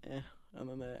kind of and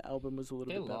then their album was a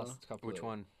little Their bit better. last couple. Which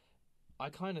one? I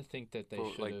kind of think that they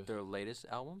For, should like have. their latest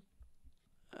album?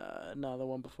 No, the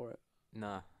one before it.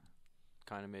 Nah,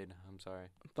 kind of mid. I'm sorry.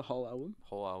 The whole album.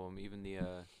 Whole album, even the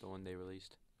one they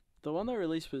released. The one they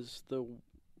released was not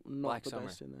Black the Summer.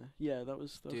 best in there. Yeah, that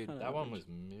was Dude, kind of That one was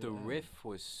mid. The riff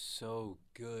was so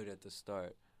good at the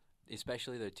start,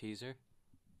 especially their teaser,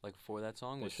 like for that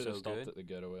song They was should have so stopped good. at the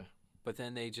getaway. But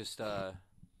then they just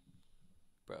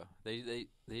bro, they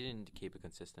didn't keep it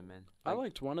consistent, man. I Like,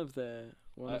 liked one of the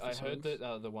I heard songs.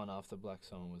 that the one after Black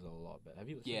Summer was a lot better. Have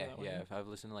you listened yeah, to that one? yeah. yet? If I've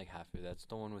listened to like half of it, that's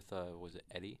the one with was it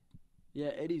Eddie? Yeah,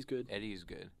 Eddie's good. Eddie's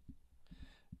good.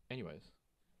 Anyways,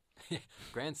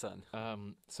 Grandson.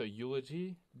 so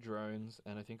Eulogy, Drones,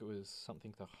 and I think it was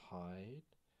Something to Hide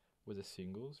were the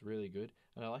singles. Really good.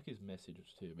 And I like his message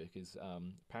too because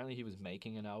apparently he was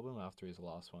making an album after his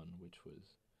last one, which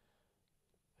was,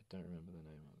 I don't remember the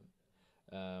name of it.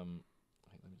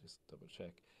 Wait, let me just double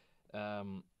check.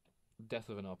 Death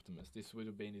of an Optimist. This would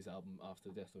have been his album after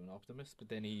Death of an Optimist, but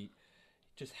then he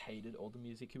just hated all the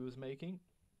music he was making,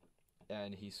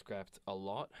 and he scrapped a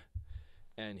lot.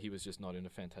 And he was just not in a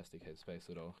fantastic headspace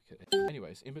at all.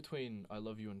 Anyways, in between I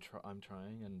Love You and I'm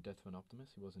Trying and Death of an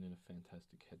Optimist, he wasn't in a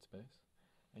fantastic headspace.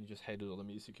 And he just hated all the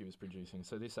music he was producing.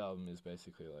 So this album is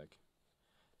basically like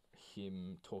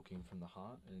him talking from the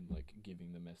heart and like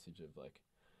giving the message of like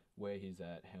where he's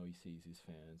at, how he sees his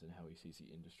fans, and how he sees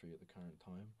the industry at the current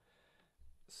time.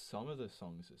 Some of the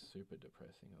songs are super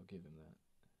depressing, I'll give him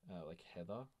that. Like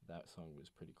Heather, that song was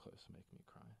pretty close to making me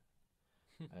cry.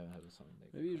 I haven't had a song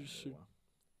like Maybe you that in a should- while.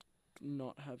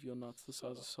 Not have your nuts the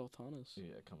size of sultanas.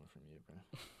 Yeah, coming from you,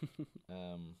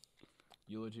 bro.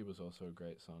 Eulogy was also a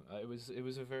great song. It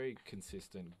was a very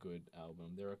consistent, good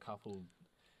album. There are a couple.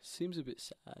 Seems a bit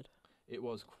sad. It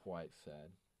was quite sad.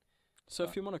 So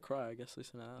if you want to cry, I guess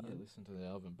listen to that. Yeah, listen to the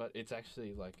album, but it's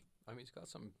actually like I mean, it's got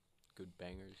some good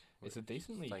bangers. it's a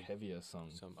decently like heavier song,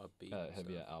 Some upbeat.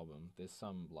 heavier stuff. album. There's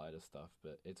some lighter stuff,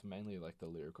 but it's mainly like the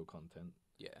lyrical content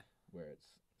Yeah. where it's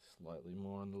slightly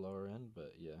more on the lower end.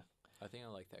 But yeah, I think I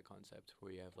like that concept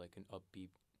where you have like an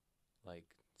upbeat like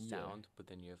Yeah. sound, but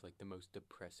then you have like the most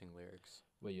depressing lyrics.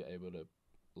 where you're able to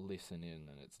listen in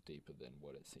and it's deeper than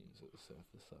what it seems at the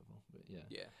surface level. But yeah,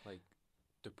 Yeah, like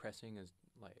depressing is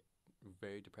like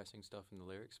very depressing stuff in the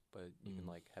lyrics, but you can Mm.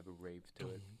 like have a rave to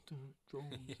it.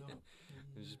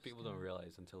 It's just people don't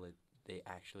realize until they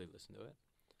actually listen to it.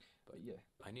 But yeah,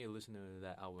 I need to listen to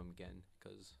that album again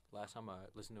because last time I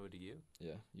listened to it to you,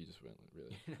 yeah, you just went like,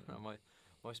 really.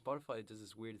 my Spotify does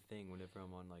this weird thing whenever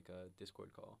I'm on like a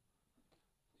Discord call.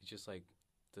 It's just like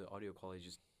the audio quality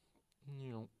just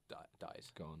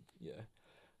dies. Gone. Yeah.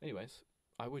 Anyways,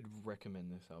 I would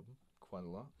recommend this album quite a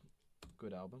lot.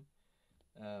 Good album.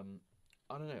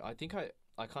 I don't know. I think I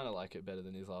kind of like it better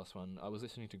than his last one. I was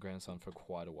listening to Grandson for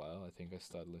quite a while. I think I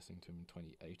started listening to him in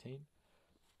 2018.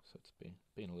 So it's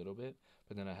been a little bit.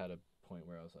 But then I had a point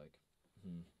where I was like,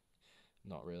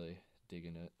 not really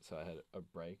digging it. So I had a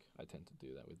break. I tend to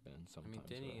do that with Ben I sometimes. mean,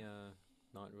 didn't he where-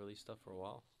 not release stuff for a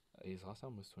while? his last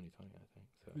album was 2020, I think.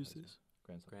 So Who's that's this?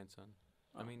 Grandson. Grandson.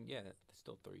 Oh. I mean, yeah, that's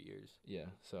still 3 years. Yeah,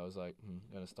 so I was like,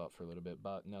 gonna stop for a little bit.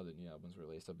 But now that new album's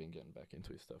released, I've been getting back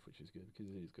into his stuff, which is good because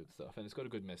it is good stuff, and it's got a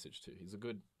good message too. He's a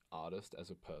good artist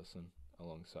as a person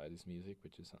alongside his music,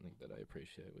 which is something that I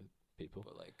appreciate with people.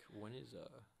 But like, when is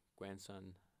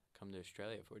Grandson come to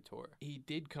Australia for a tour? He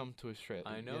did come to Australia.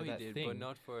 I know yeah, he that did, but thing,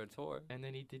 not for a tour. And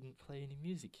then he didn't play any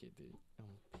music here, dude.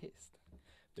 I'm pissed. But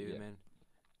Dude, yeah. man,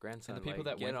 Grandson. And the people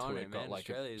like, that get went on to it, it got man. like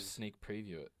a Australia's sneak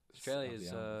preview. Of the Australia's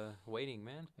album. waiting,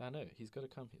 man. I know he's got to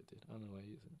come here, dude. I don't know why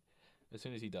he isn't. As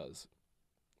soon as he does,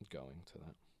 going to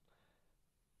that.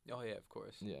 Oh yeah, of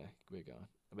course. Yeah, we're going.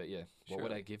 But yeah, what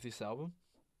would I Surely. give this album?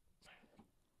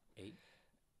 8.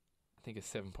 I think it's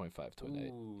 7.5 to an 8.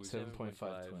 Ooh, 7.5 to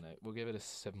 7.5. an 8. We'll give it a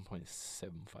 7.75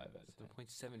 out of 10.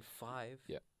 7.75.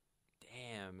 Yeah.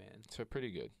 Damn, man, So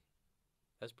pretty good.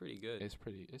 that's pretty good. It's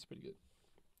pretty good.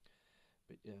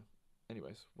 But yeah.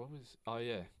 Anyways, what was... Oh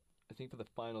yeah. I think for the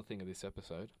final thing of this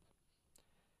episode,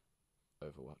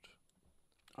 Overwatch.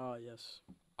 Ah, yes.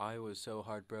 I was so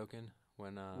heartbroken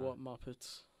when What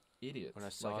Muppets? Idiots. when I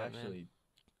saw like it, man. actually,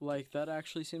 Like, that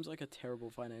actually seems like a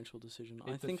terrible financial decision.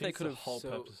 I it think they defeats could the have... whole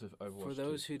So, purpose of Overwatch. For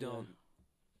those who Yeah.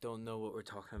 don't know what we're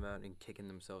talking about and kicking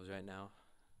themselves right now,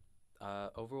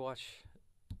 Overwatch,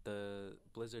 the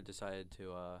Blizzard decided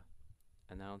to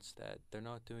announce that they're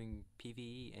not doing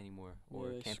PvE anymore or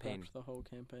they campaign. scrapped the whole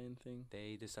campaign thing.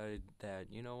 They decided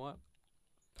that, you know what?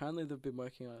 Apparently, they've been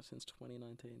working on it since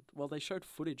 2019. Well, they showed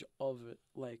footage of it,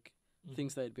 like, Mhm.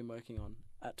 things they had been working on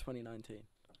at 2019.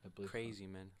 I believe so. Crazy,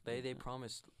 man. They Yeah.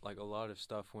 promised like a lot of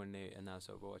stuff when they announced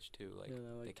Overwatch 2, like yeah,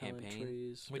 like the talent campaign,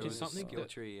 trees, Which it is was something skill that-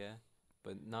 tree, yeah,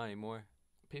 but not anymore.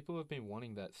 People have been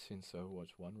wanting that since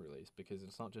Overwatch 1 release because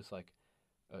it's not just like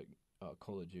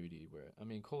Call of Duty where... I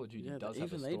mean, Call of Duty Yeah, does they,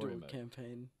 have a even they story do a mode,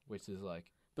 campaign. which is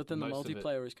like... But then the most of it-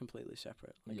 multiplayer is completely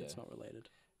separate. Like, it's Yeah. not related.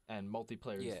 And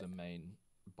multiplayer is Yeah. the main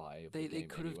buy of They the game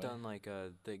could have anyway. done like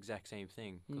the exact same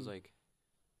thing because Mm. like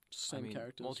Same I mean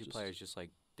characters. multiplayer is just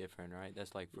like different, right?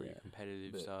 That's like for your Yeah.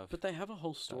 competitive But- stuff. But they have a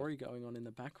whole story going on in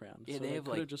the background. Yeah, so they they have,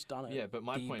 could have like- just done it. Yeah, but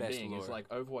my the point best being is lore. like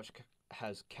Overwatch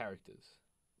has characters,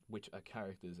 which are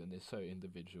characters, and they're so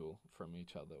individual from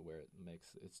each other. Where it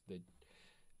makes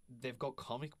they've got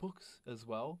comic books as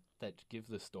well that give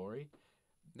the story.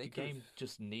 They the could've- game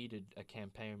just needed a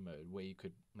campaign mode where you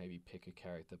could maybe pick a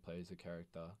character, play as a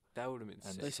character. that would have been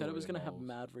and sick. They said it was story going to have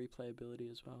involves- mad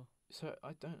replayability as well. So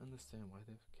I don't understand why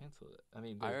they've cancelled it. I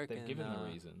mean, I they've reckon, given the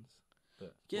reasons,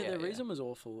 but Yeah, Yeah, the yeah. reason was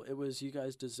awful. It was, you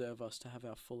guys deserve us to have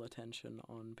our full attention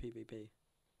on PvP.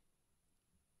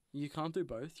 You can't do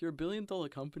both. You're a $1 billion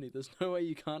company. There's no way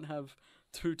you can't have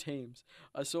two teams.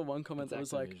 I saw one comment it's that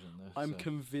was like, Activision, though, I'm so-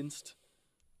 convinced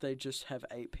they just have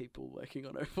 8 people working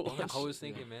on Overwatch. I was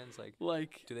thinking, man, it's like,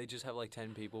 Like, do they just have like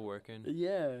 10 people working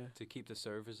yeah. to keep the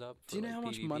servers up? Do you for, know like, how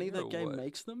much PvP money or that game what?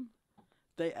 makes them?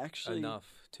 They actually Enough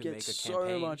to get make a so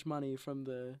campaign. much money from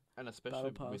the... And especially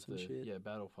Battle Pass with and the shit.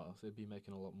 Battle Pass, they'd be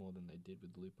making a lot more than they did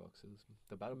with loot boxes.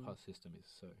 The Battle Mm. Pass system is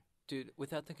so... Dude,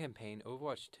 without the campaign,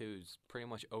 Overwatch 2 is pretty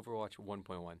much Overwatch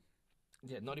 1.1.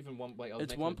 Yeah, not even one... Like, I was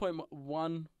It's making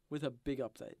 1.1 with a big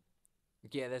update.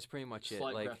 Yeah, that's pretty much it.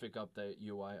 Slight Like, graphic update,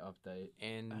 UI update,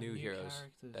 and new heroes.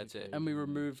 characters That's it. And we occasionally.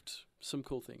 removed some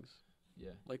cool things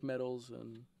Yeah. like medals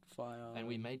and fire. And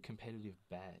we made competitive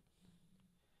bad.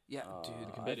 Yeah, dude, The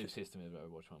I competitive thi- system of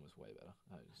Overwatch 1 was way better.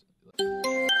 Now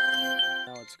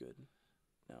it's good.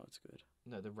 Now it's good.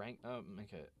 No, the rank.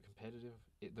 Okay, competitive.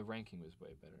 The ranking was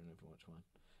way better in Overwatch 1.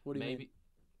 What do you Maybe. mean?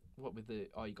 What with the?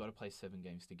 Oh, you got to play 7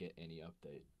 games to get any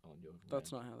update on your.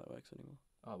 That's rank. not how that works anymore.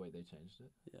 Oh wait, they changed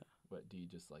it. Yeah. What do you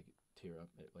just like tier up?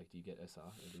 Like, do you get SR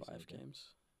every 5 single game? games.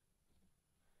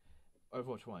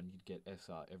 Overwatch 1, you'd get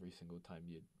SR every single time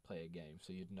you'd play a game,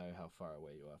 so you'd know how far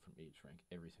away you are from each rank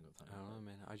every single time. I don't know,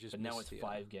 man. I just. But now missed it's the,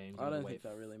 5 games. I and don't wait think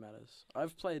that really matters.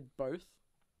 I've played both.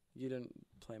 You didn't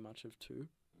play much of 2.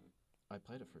 I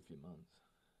played it for a few months.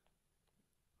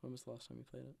 When was the last time you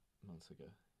played it? Months ago.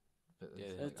 But Yeah,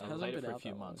 it's it like, I hasn't played it been for a out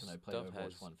few that long. months, and I played Stuff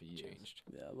Overwatch has 1 for years. changed.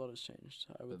 Yeah, a lot has changed.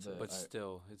 I would But say. the- But I-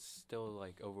 still, it's still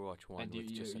like Overwatch 1 And with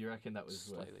just you reckon that was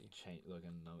slightly. like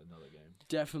another game?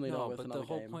 Definitely not No, worth but another the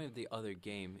whole game. point of the other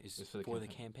game is It's for the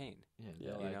campaign. Yeah,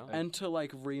 Yeah. You know? And to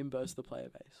like reimburse the player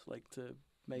base, like to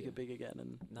make Yeah. it big again,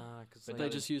 and Nah, because But they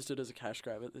that just used it as a cash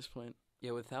grab at this point.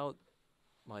 yeah, without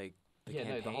like the yeah,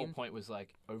 campaign. no, the whole point was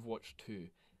like Overwatch 2.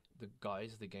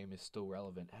 The game is still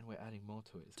relevant, and we're adding more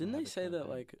to it. It's Didn't gonna they have a say that campaign.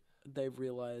 like they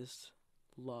realized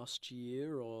last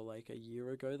year or like a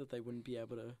year ago that they wouldn't be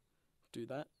able to do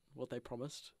that? What they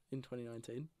promised in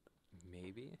 2019.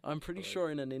 Maybe. I'm pretty But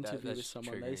sure in an interview with that's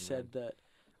someone they triggering, said that,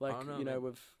 like don't know, you know, man.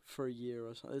 with for a year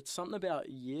or something. It's something about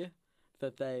a year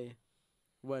that they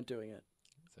weren't doing it.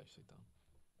 It's actually dumb.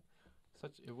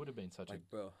 It would have been such Like,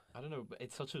 bro, I don't know, but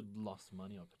it's such a lost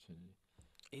money opportunity.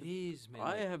 it is, man.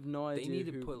 I like, have no idea. they need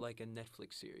to who, put like a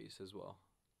Netflix series as well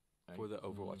for the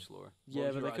Overwatch lore. yeah,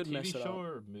 What would but you they rather, could TV mess it show up.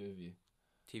 or movie?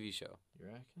 TV show. You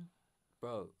reckon?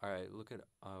 Bro, all right, look at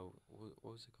what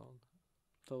was it called?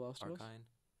 The Last of Us. Arcane.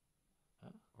 Huh?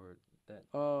 Or that.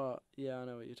 Oh yeah, I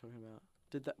know what you're talking about.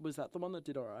 Was that the one that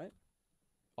did all right?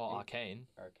 Oh, It- Arcane.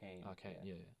 Arcane. Arcane.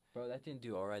 Yeah, yeah. Bro, that didn't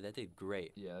do all right. That did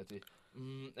great. Yeah,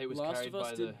 it was Last carried of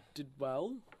Us by did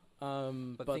well,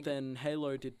 But but think- then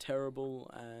Halo did terrible,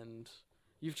 and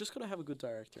you've just got to have a good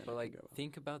director. and But it like, can go well.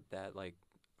 think about that, like,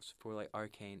 for like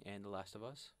Arcane and The Last of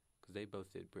Us, because they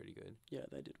both did pretty good. Yeah,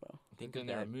 they did well. Think then of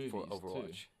there are that movies for too.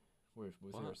 Overwatch.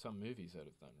 There Wow. are some movies that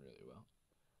have done really well.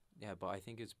 Yeah, but I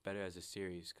think it's better as a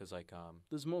series, because like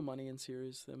There's more money in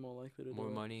series. They're more likely to more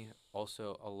do it. money,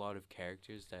 also a lot of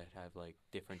characters that have like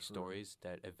different True. stories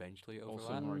that eventually Also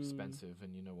overlap. more Mm. expensive,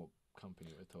 and you know what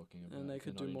company we're talking about. And they If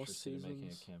could they're do not more interested in making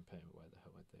a seasons. campaign. Why the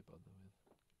hell would they bother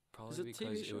with? Probably Is it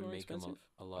because TV it show would more make them expensive?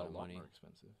 a lot of lot money. more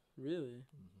expensive. Really?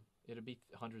 It'd be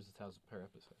hundreds of thousands per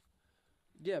episode.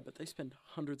 Yeah, but they spend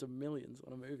hundreds of millions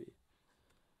on a movie.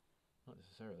 Not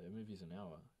necessarily. A movie's an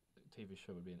hour. A TV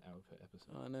show would be an hour per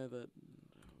episode. I know that.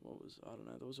 I don't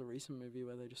know. There was a recent movie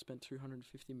where they just spent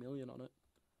 250 million on it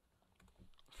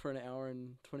for an hour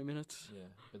and 20 minutes. Yeah,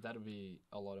 but that'd be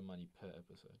a lot of money per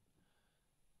episode.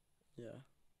 Yeah.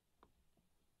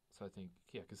 So I think,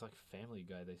 yeah, 'cause like Family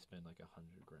Guy, they spend like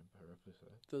 $100,000 per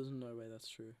episode. There's no way that's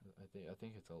true. I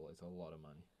think it's a lot of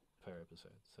money per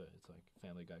episode. So it's like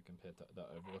Family Guy compared to the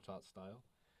Overwatch art style.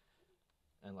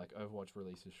 And like Overwatch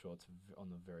releases shorts on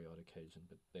the very odd occasion,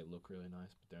 but they look really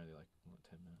nice, but they're only like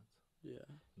 10 minutes. Yeah.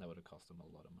 And that would have cost them a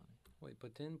lot of money. Wait,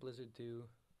 but didn't Blizzard do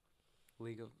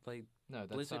League of like No,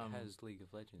 that's Blizzard has League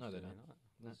of Legends? no, they do don't. not?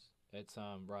 No. It's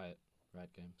Riot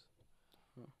Games.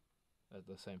 Huh.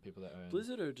 The same people that own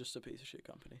Blizzard are just a piece of shit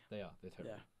company. They are. They're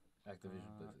terrible. Yeah.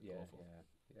 Activision Blizzard's awful.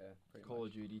 yeah. Call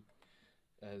of Duty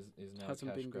is now Hasn't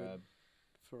a cash been good. grab.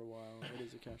 For a while, it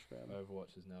is a cash grab.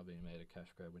 Overwatch is now being made a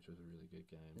cash grab, which was a really good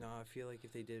game. No, I feel like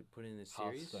if they did put in a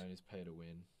series, Hearthstone is pay to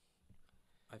win.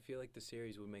 I feel like the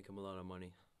series would make them a lot of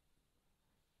money.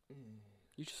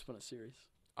 You just want a series.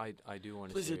 I do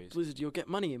want a Blizzard, series. Blizzard, you'll get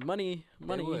money.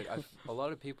 They would. A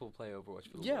lot of people play Overwatch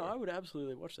for the Yeah, lore. I would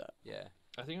absolutely watch that. Yeah.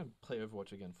 I think I'd play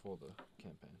Overwatch again for the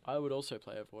campaign. I would also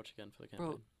play Overwatch again for the campaign.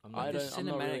 Bro, I'm I like the don't- I'm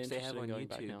not really cinematics they have interested in on going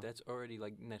back now. YouTube, that's already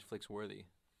like Netflix worthy.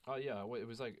 Oh yeah, it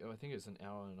was like I think it's an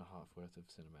hour and a half worth of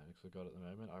cinematics we got at the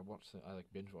moment. I like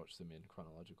binge watched them in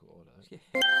chronological order. Yeah.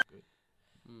 It's good.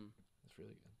 Mm. It's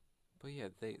really good. But yeah,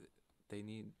 they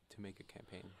need to make a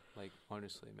campaign. Like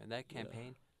honestly, man, that Yeah.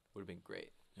 campaign would have been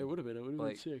great. It would have been. It would have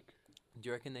Like- been sick. Do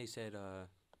you reckon they said? Do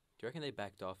you reckon they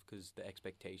backed off because the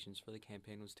expectations for the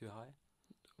campaign was too high?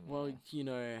 Well, you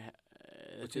know,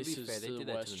 Well, to this be is fair, they the did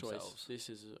that to worst choice. themselves. This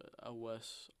is a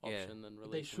worse Yeah. option than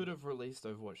releasing. They should have released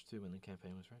Overwatch 2 when the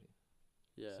campaign was ready.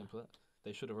 Yeah. Simple as.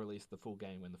 They should have released the full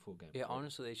game when the full game. Yeah, was ready.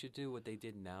 honestly, they should do what they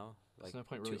did now. There's Like no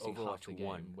point to releasing half Overwatch the game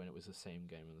 1. when it was the same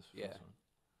game as the Yeah. first one.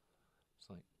 It's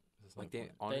like There's no Like they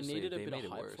point. honestly they needed a they bit made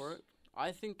of it hype worse. for it.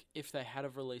 I think if they had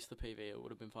have released the PV, it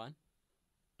would have been fine.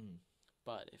 Mm.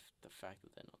 But if the fact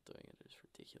that they're not doing it is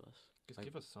ridiculous. Just Like-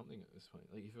 give us something at this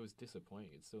point. Like if it was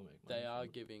disappointing, it'd still make money. They are from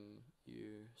it. giving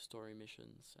you story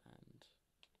missions and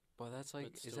But that's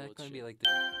like, is still that it's going to be shit. like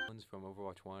the ones from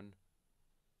Overwatch 1?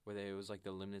 Where it was like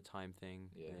the limited time thing,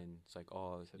 Yeah. and it's like,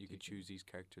 oh, Except you could you can- choose these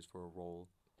characters for a role.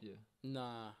 Yeah.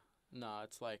 nah,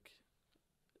 it's like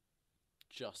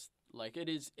just like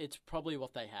it's probably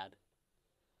what they had.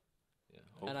 Yeah.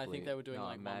 And I think Hopefully. they were doing No,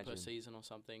 like one per imagine. season or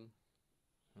something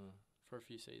Huh. for a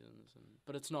few seasons,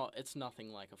 but it's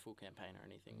nothing like a full campaign or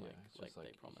anything Yeah. like It's like just they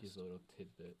like promised. here's a little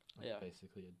tidbit. Like Yeah.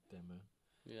 Basically a demo.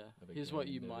 Yeah, of a here's what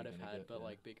game you they're might have gonna had, get, but yeah.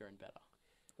 like bigger and better.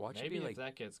 Watch Maybe it be if like,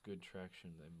 that gets good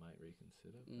traction, they might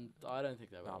reconsider. but- I don't think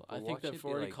they will. Nah, but I think watch it they've be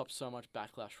already like- copped so much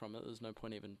backlash from it. There's no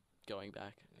point even going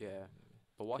back. yeah. maybe.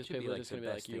 but Because watch it be people are like just the gonna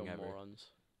be best like, thing you're ever.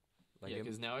 morons. Like Yeah, it-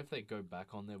 because now if they go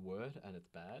back on their word and it's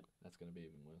bad, that's going to be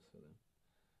even worse for them.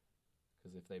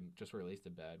 Because if they just released a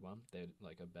bad one, they're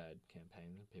like a bad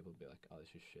campaign, people would be like, oh,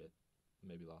 this is shit.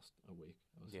 Maybe last a week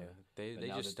or so. yeah, they But they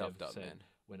now just that they've stuffed up, said- man.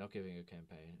 We're not giving a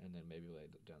campaign, and then maybe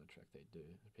later down the track they do.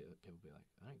 People be like,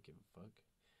 I don't give a fuck.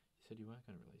 You said you weren't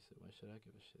going to release it. Why should I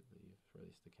give a shit that you've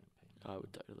released the campaign? I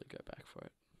would totally go back for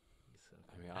it. You suck.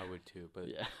 I mean, I would too, but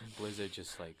Yeah. Blizzard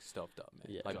just like stuffed up, man.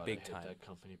 Yeah. Like God, big I hate time. that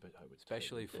company, but I would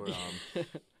Especially totally for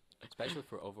especially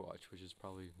for Overwatch, which is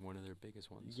probably one of their biggest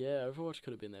ones. Yeah, Overwatch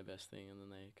could have been their best thing, and then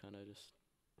they kind of just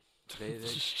They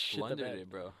shit the blundered bed. it,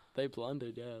 bro. They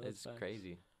blundered. Yeah, that's It's facts.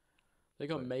 crazy. They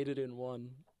got But- mated in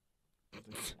one.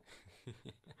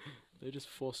 They just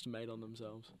forced mate on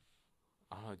themselves.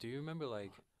 I don't know. Do you remember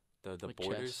like the Like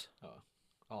borders? chess.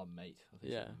 Oh, mate. I thought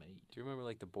you Yeah. said mate. Do you remember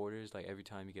like the borders? Like every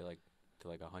time you get like to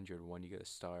like 101, you get a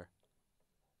star.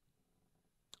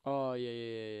 Oh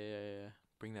yeah.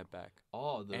 Bring that back.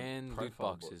 Oh, the And loot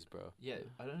profile book. boxes, bro. Yeah,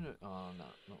 I don't know. Oh, no,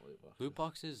 not loot boxes. Loot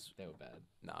boxes? They were bad.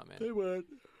 Nah, man. They weren't.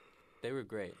 They were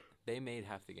great. They made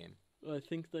half the game. I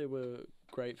think they were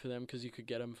great for them because you could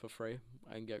get them for free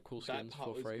and get cool That skins part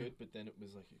for was free. good, but then it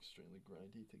was like extremely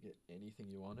grindy to get anything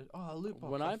you wanted. Oh, a loot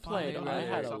box. When oh, I fine, played, got I it.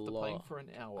 had So a after playing lot. for an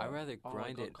hour. I'd rather I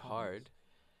grind got it cards. hard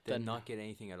Then- than not get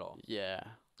anything at all. Yeah.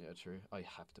 Yeah, true. Oh, you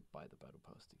have to buy the battle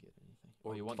pass to get anything.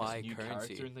 Or you want buy this new currency.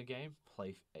 character in the game?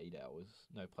 Play 8 hours.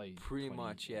 No, play Pretty 20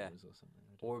 much, yeah. hours or something.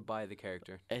 I don't Or know. buy the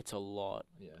character. It's a lot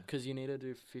Yeah. because you need to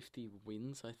do 50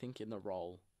 wins, I think, in the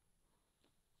role.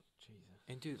 Jesus.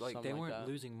 And dude, like Something they like weren't that.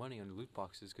 losing money on loot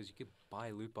boxes because you could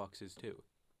buy loot boxes too.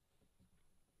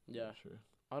 Yeah. True.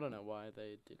 I don't know why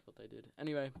they did what they did.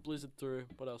 Anyway, Blizzard through.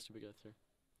 What else did we go through?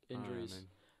 I don't know, Injuries. man.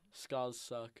 Scars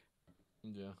suck.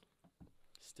 Yeah.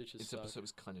 Stitches This suck. episode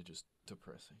was kind of just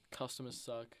depressing. Customers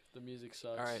suck. The music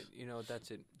sucks. All right, you know that's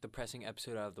it. Depressing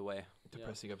episode out of the way.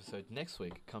 Depressing episode. Next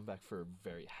week, come back for a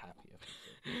very happy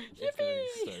episode. It's going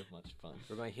to be so much fun.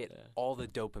 We're gonna hit Yeah. all the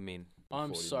dopamine. I'm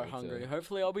 40 so minutes hungry. in.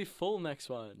 Hopefully, I'll be full next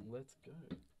one. Let's go.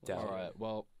 Definitely. All right.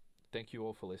 Well, thank you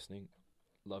all for listening.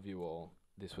 Love you all.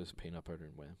 This was Peanut Butter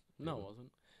and Wham. No, it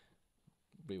wasn't.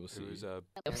 We will see It was you. a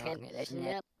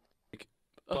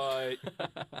Bye.